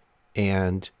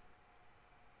 and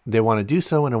they want to do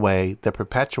so in a way that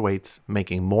perpetuates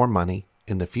making more money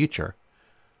in the future.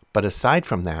 But aside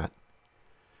from that,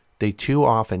 they too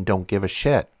often don't give a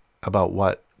shit about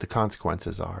what the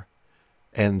consequences are.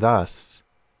 And thus,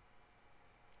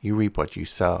 you reap what you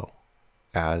sow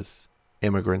as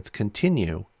immigrants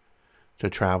continue to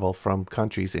travel from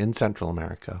countries in Central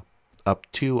America up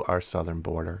to our southern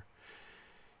border.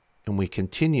 And we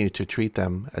continue to treat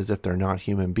them as if they're not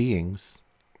human beings.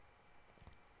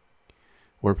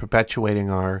 We're perpetuating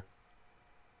our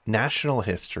national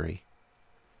history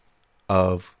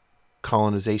of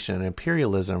colonization and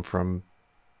imperialism from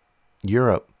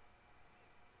Europe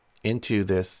into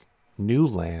this new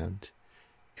land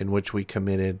in which we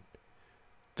committed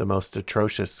the most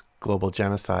atrocious global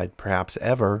genocide perhaps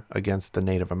ever against the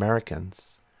Native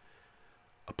Americans,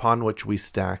 upon which we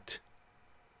stacked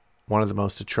one of the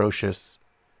most atrocious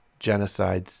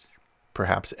genocides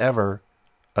perhaps ever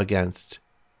against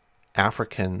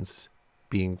Africans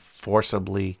being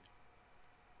forcibly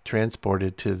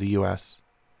transported to the U.S.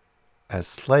 as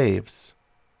slaves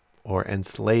or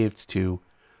enslaved to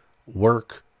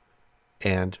work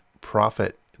and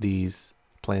profit these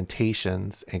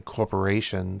plantations and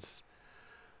corporations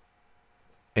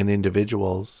and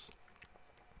individuals.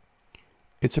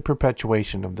 It's a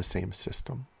perpetuation of the same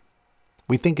system.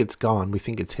 We think it's gone. We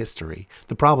think it's history.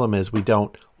 The problem is we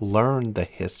don't learn the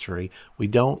history. We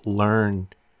don't learn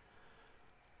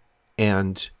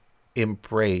and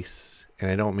embrace,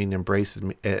 and I don't mean embrace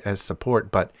as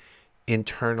support, but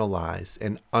internalize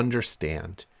and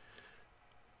understand.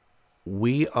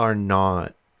 We are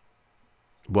not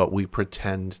what we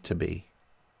pretend to be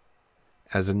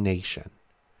as a nation.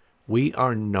 We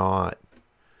are not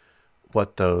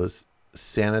what those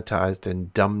sanitized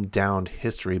and dumbed down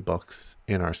history books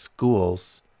in our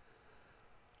schools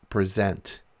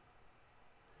present.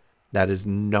 That is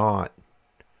not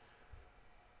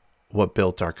what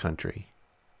built our country.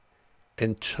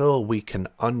 Until we can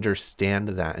understand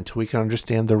that, until we can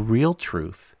understand the real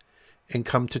truth and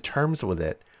come to terms with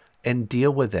it and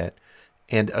deal with it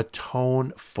and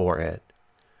atone for it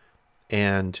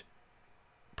and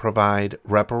provide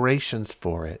reparations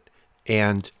for it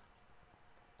and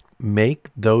make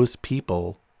those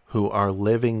people who are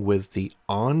living with the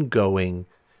ongoing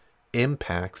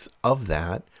impacts of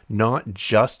that, not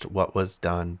just what was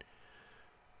done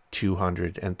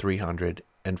 200 and 300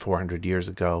 and 400 years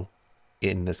ago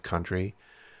in this country,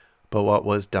 but what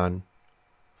was done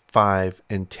 5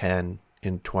 and 10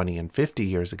 and 20 and 50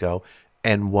 years ago,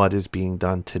 and what is being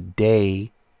done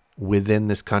today within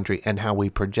this country, and how we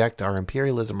project our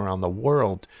imperialism around the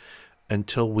world.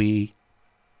 Until we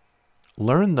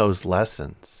learn those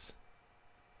lessons,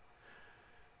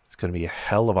 it's going to be a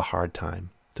hell of a hard time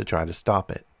to try to stop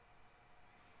it.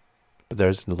 But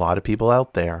there's a lot of people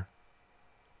out there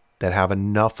that have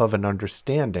enough of an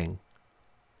understanding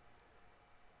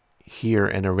here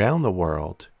and around the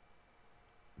world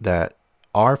that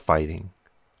are fighting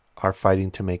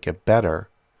to make it better,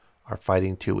 are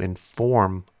fighting to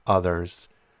inform others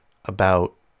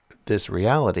about this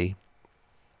reality.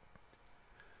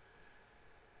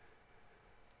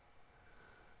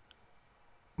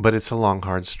 But it's a long,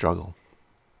 hard struggle.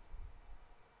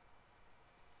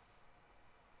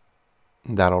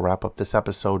 That'll wrap up this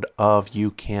episode of You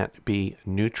Can't Be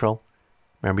Neutral.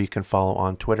 Remember, you can follow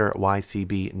on Twitter at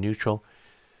YCBNeutral.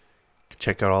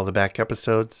 Check out all the back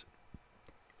episodes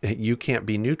at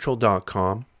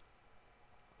youcan'tbeneutral.com.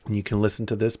 And you can listen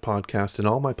to this podcast and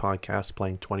all my podcasts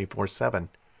playing 24/7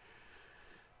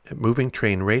 at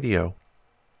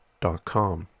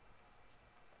movingtrainradio.com.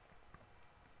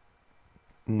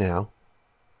 Now,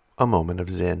 a moment of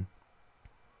Zen.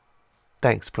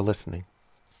 Thanks for listening.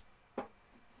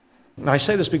 I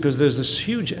say this because there's this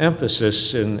huge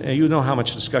emphasis, and you know how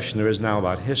much discussion there is now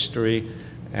about history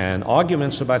and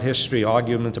arguments about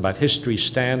history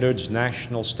standards,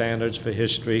 national standards for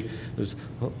history.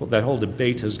 That whole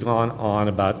debate has gone on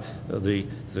about the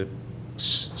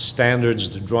standards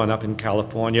drawn up in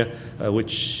California,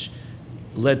 which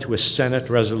led to a Senate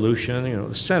resolution. You know,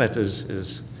 the Senate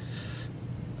is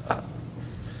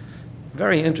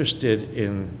very interested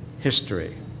in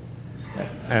history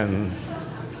and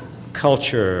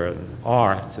culture and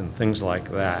art and things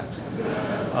like that.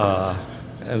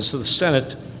 And so the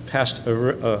Senate passed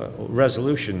a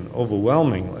resolution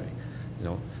overwhelmingly,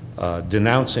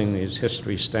 denouncing these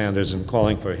history standards and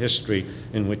calling for a history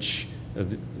in which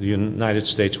the United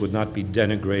States would not be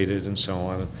denigrated and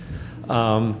so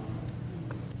on.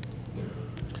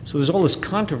 So there's all this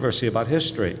controversy about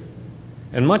history.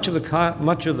 And much of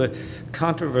the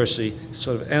controversy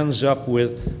sort of ends up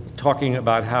with talking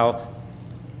about how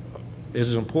it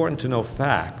is important to know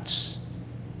facts.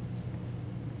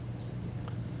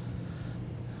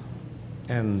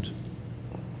 And,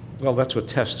 well, that's what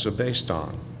tests are based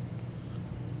on.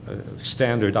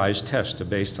 Standardized tests are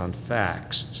based on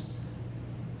facts.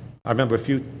 I remember a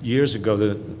few years ago,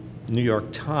 the New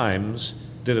York Times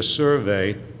did a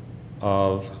survey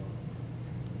of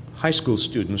high school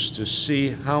students to see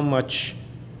how much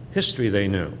history they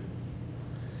knew.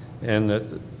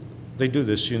 And they do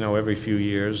this, every few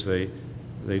years. They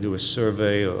do a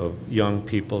survey of young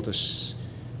people to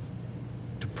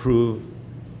prove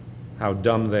how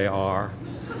dumb they are,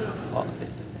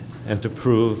 and to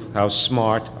prove how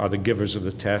smart are the givers of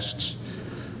the tests.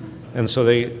 And so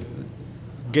they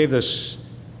gave this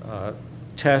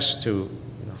test to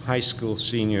high school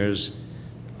seniors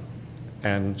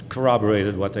and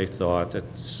corroborated what they thought, that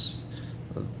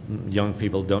young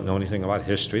people don't know anything about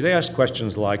history. They asked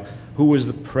questions like, who was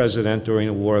the president during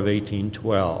the War of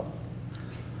 1812?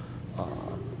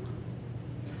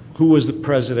 Who was the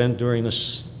president during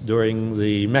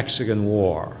the Mexican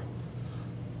War?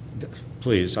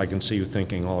 Please, I can see you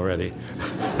thinking already.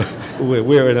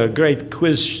 We're in a great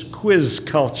quiz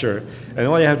culture, and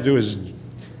all you have to do is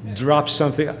drop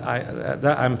something.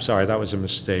 I'm sorry, that was a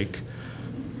mistake.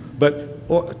 But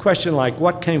a question like,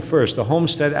 what came first, the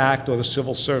Homestead Act or the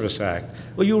Civil Service Act?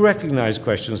 Well, you recognize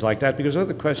questions like that because they're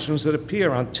the questions that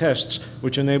appear on tests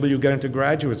which enable you to get into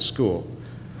graduate school.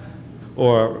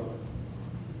 Or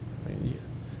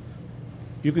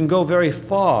you can go very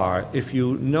far if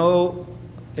you know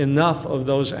enough of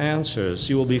those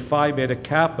answers. You will be Phi Beta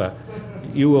Kappa.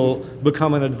 You will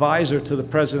become an advisor to the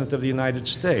President of the United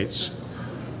States.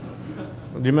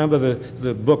 Do you remember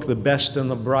the book, The Best and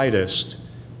the Brightest,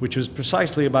 which was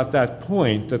precisely about that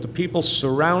point, that the people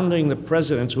surrounding the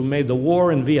presidents who made the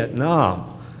war in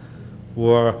Vietnam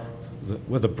were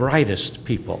the brightest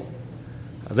people.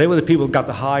 They were the people who got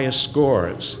the highest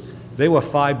scores. They were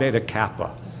Phi Beta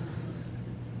Kappa.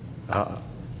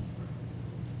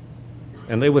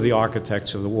 And they were the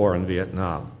architects of the war in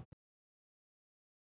Vietnam.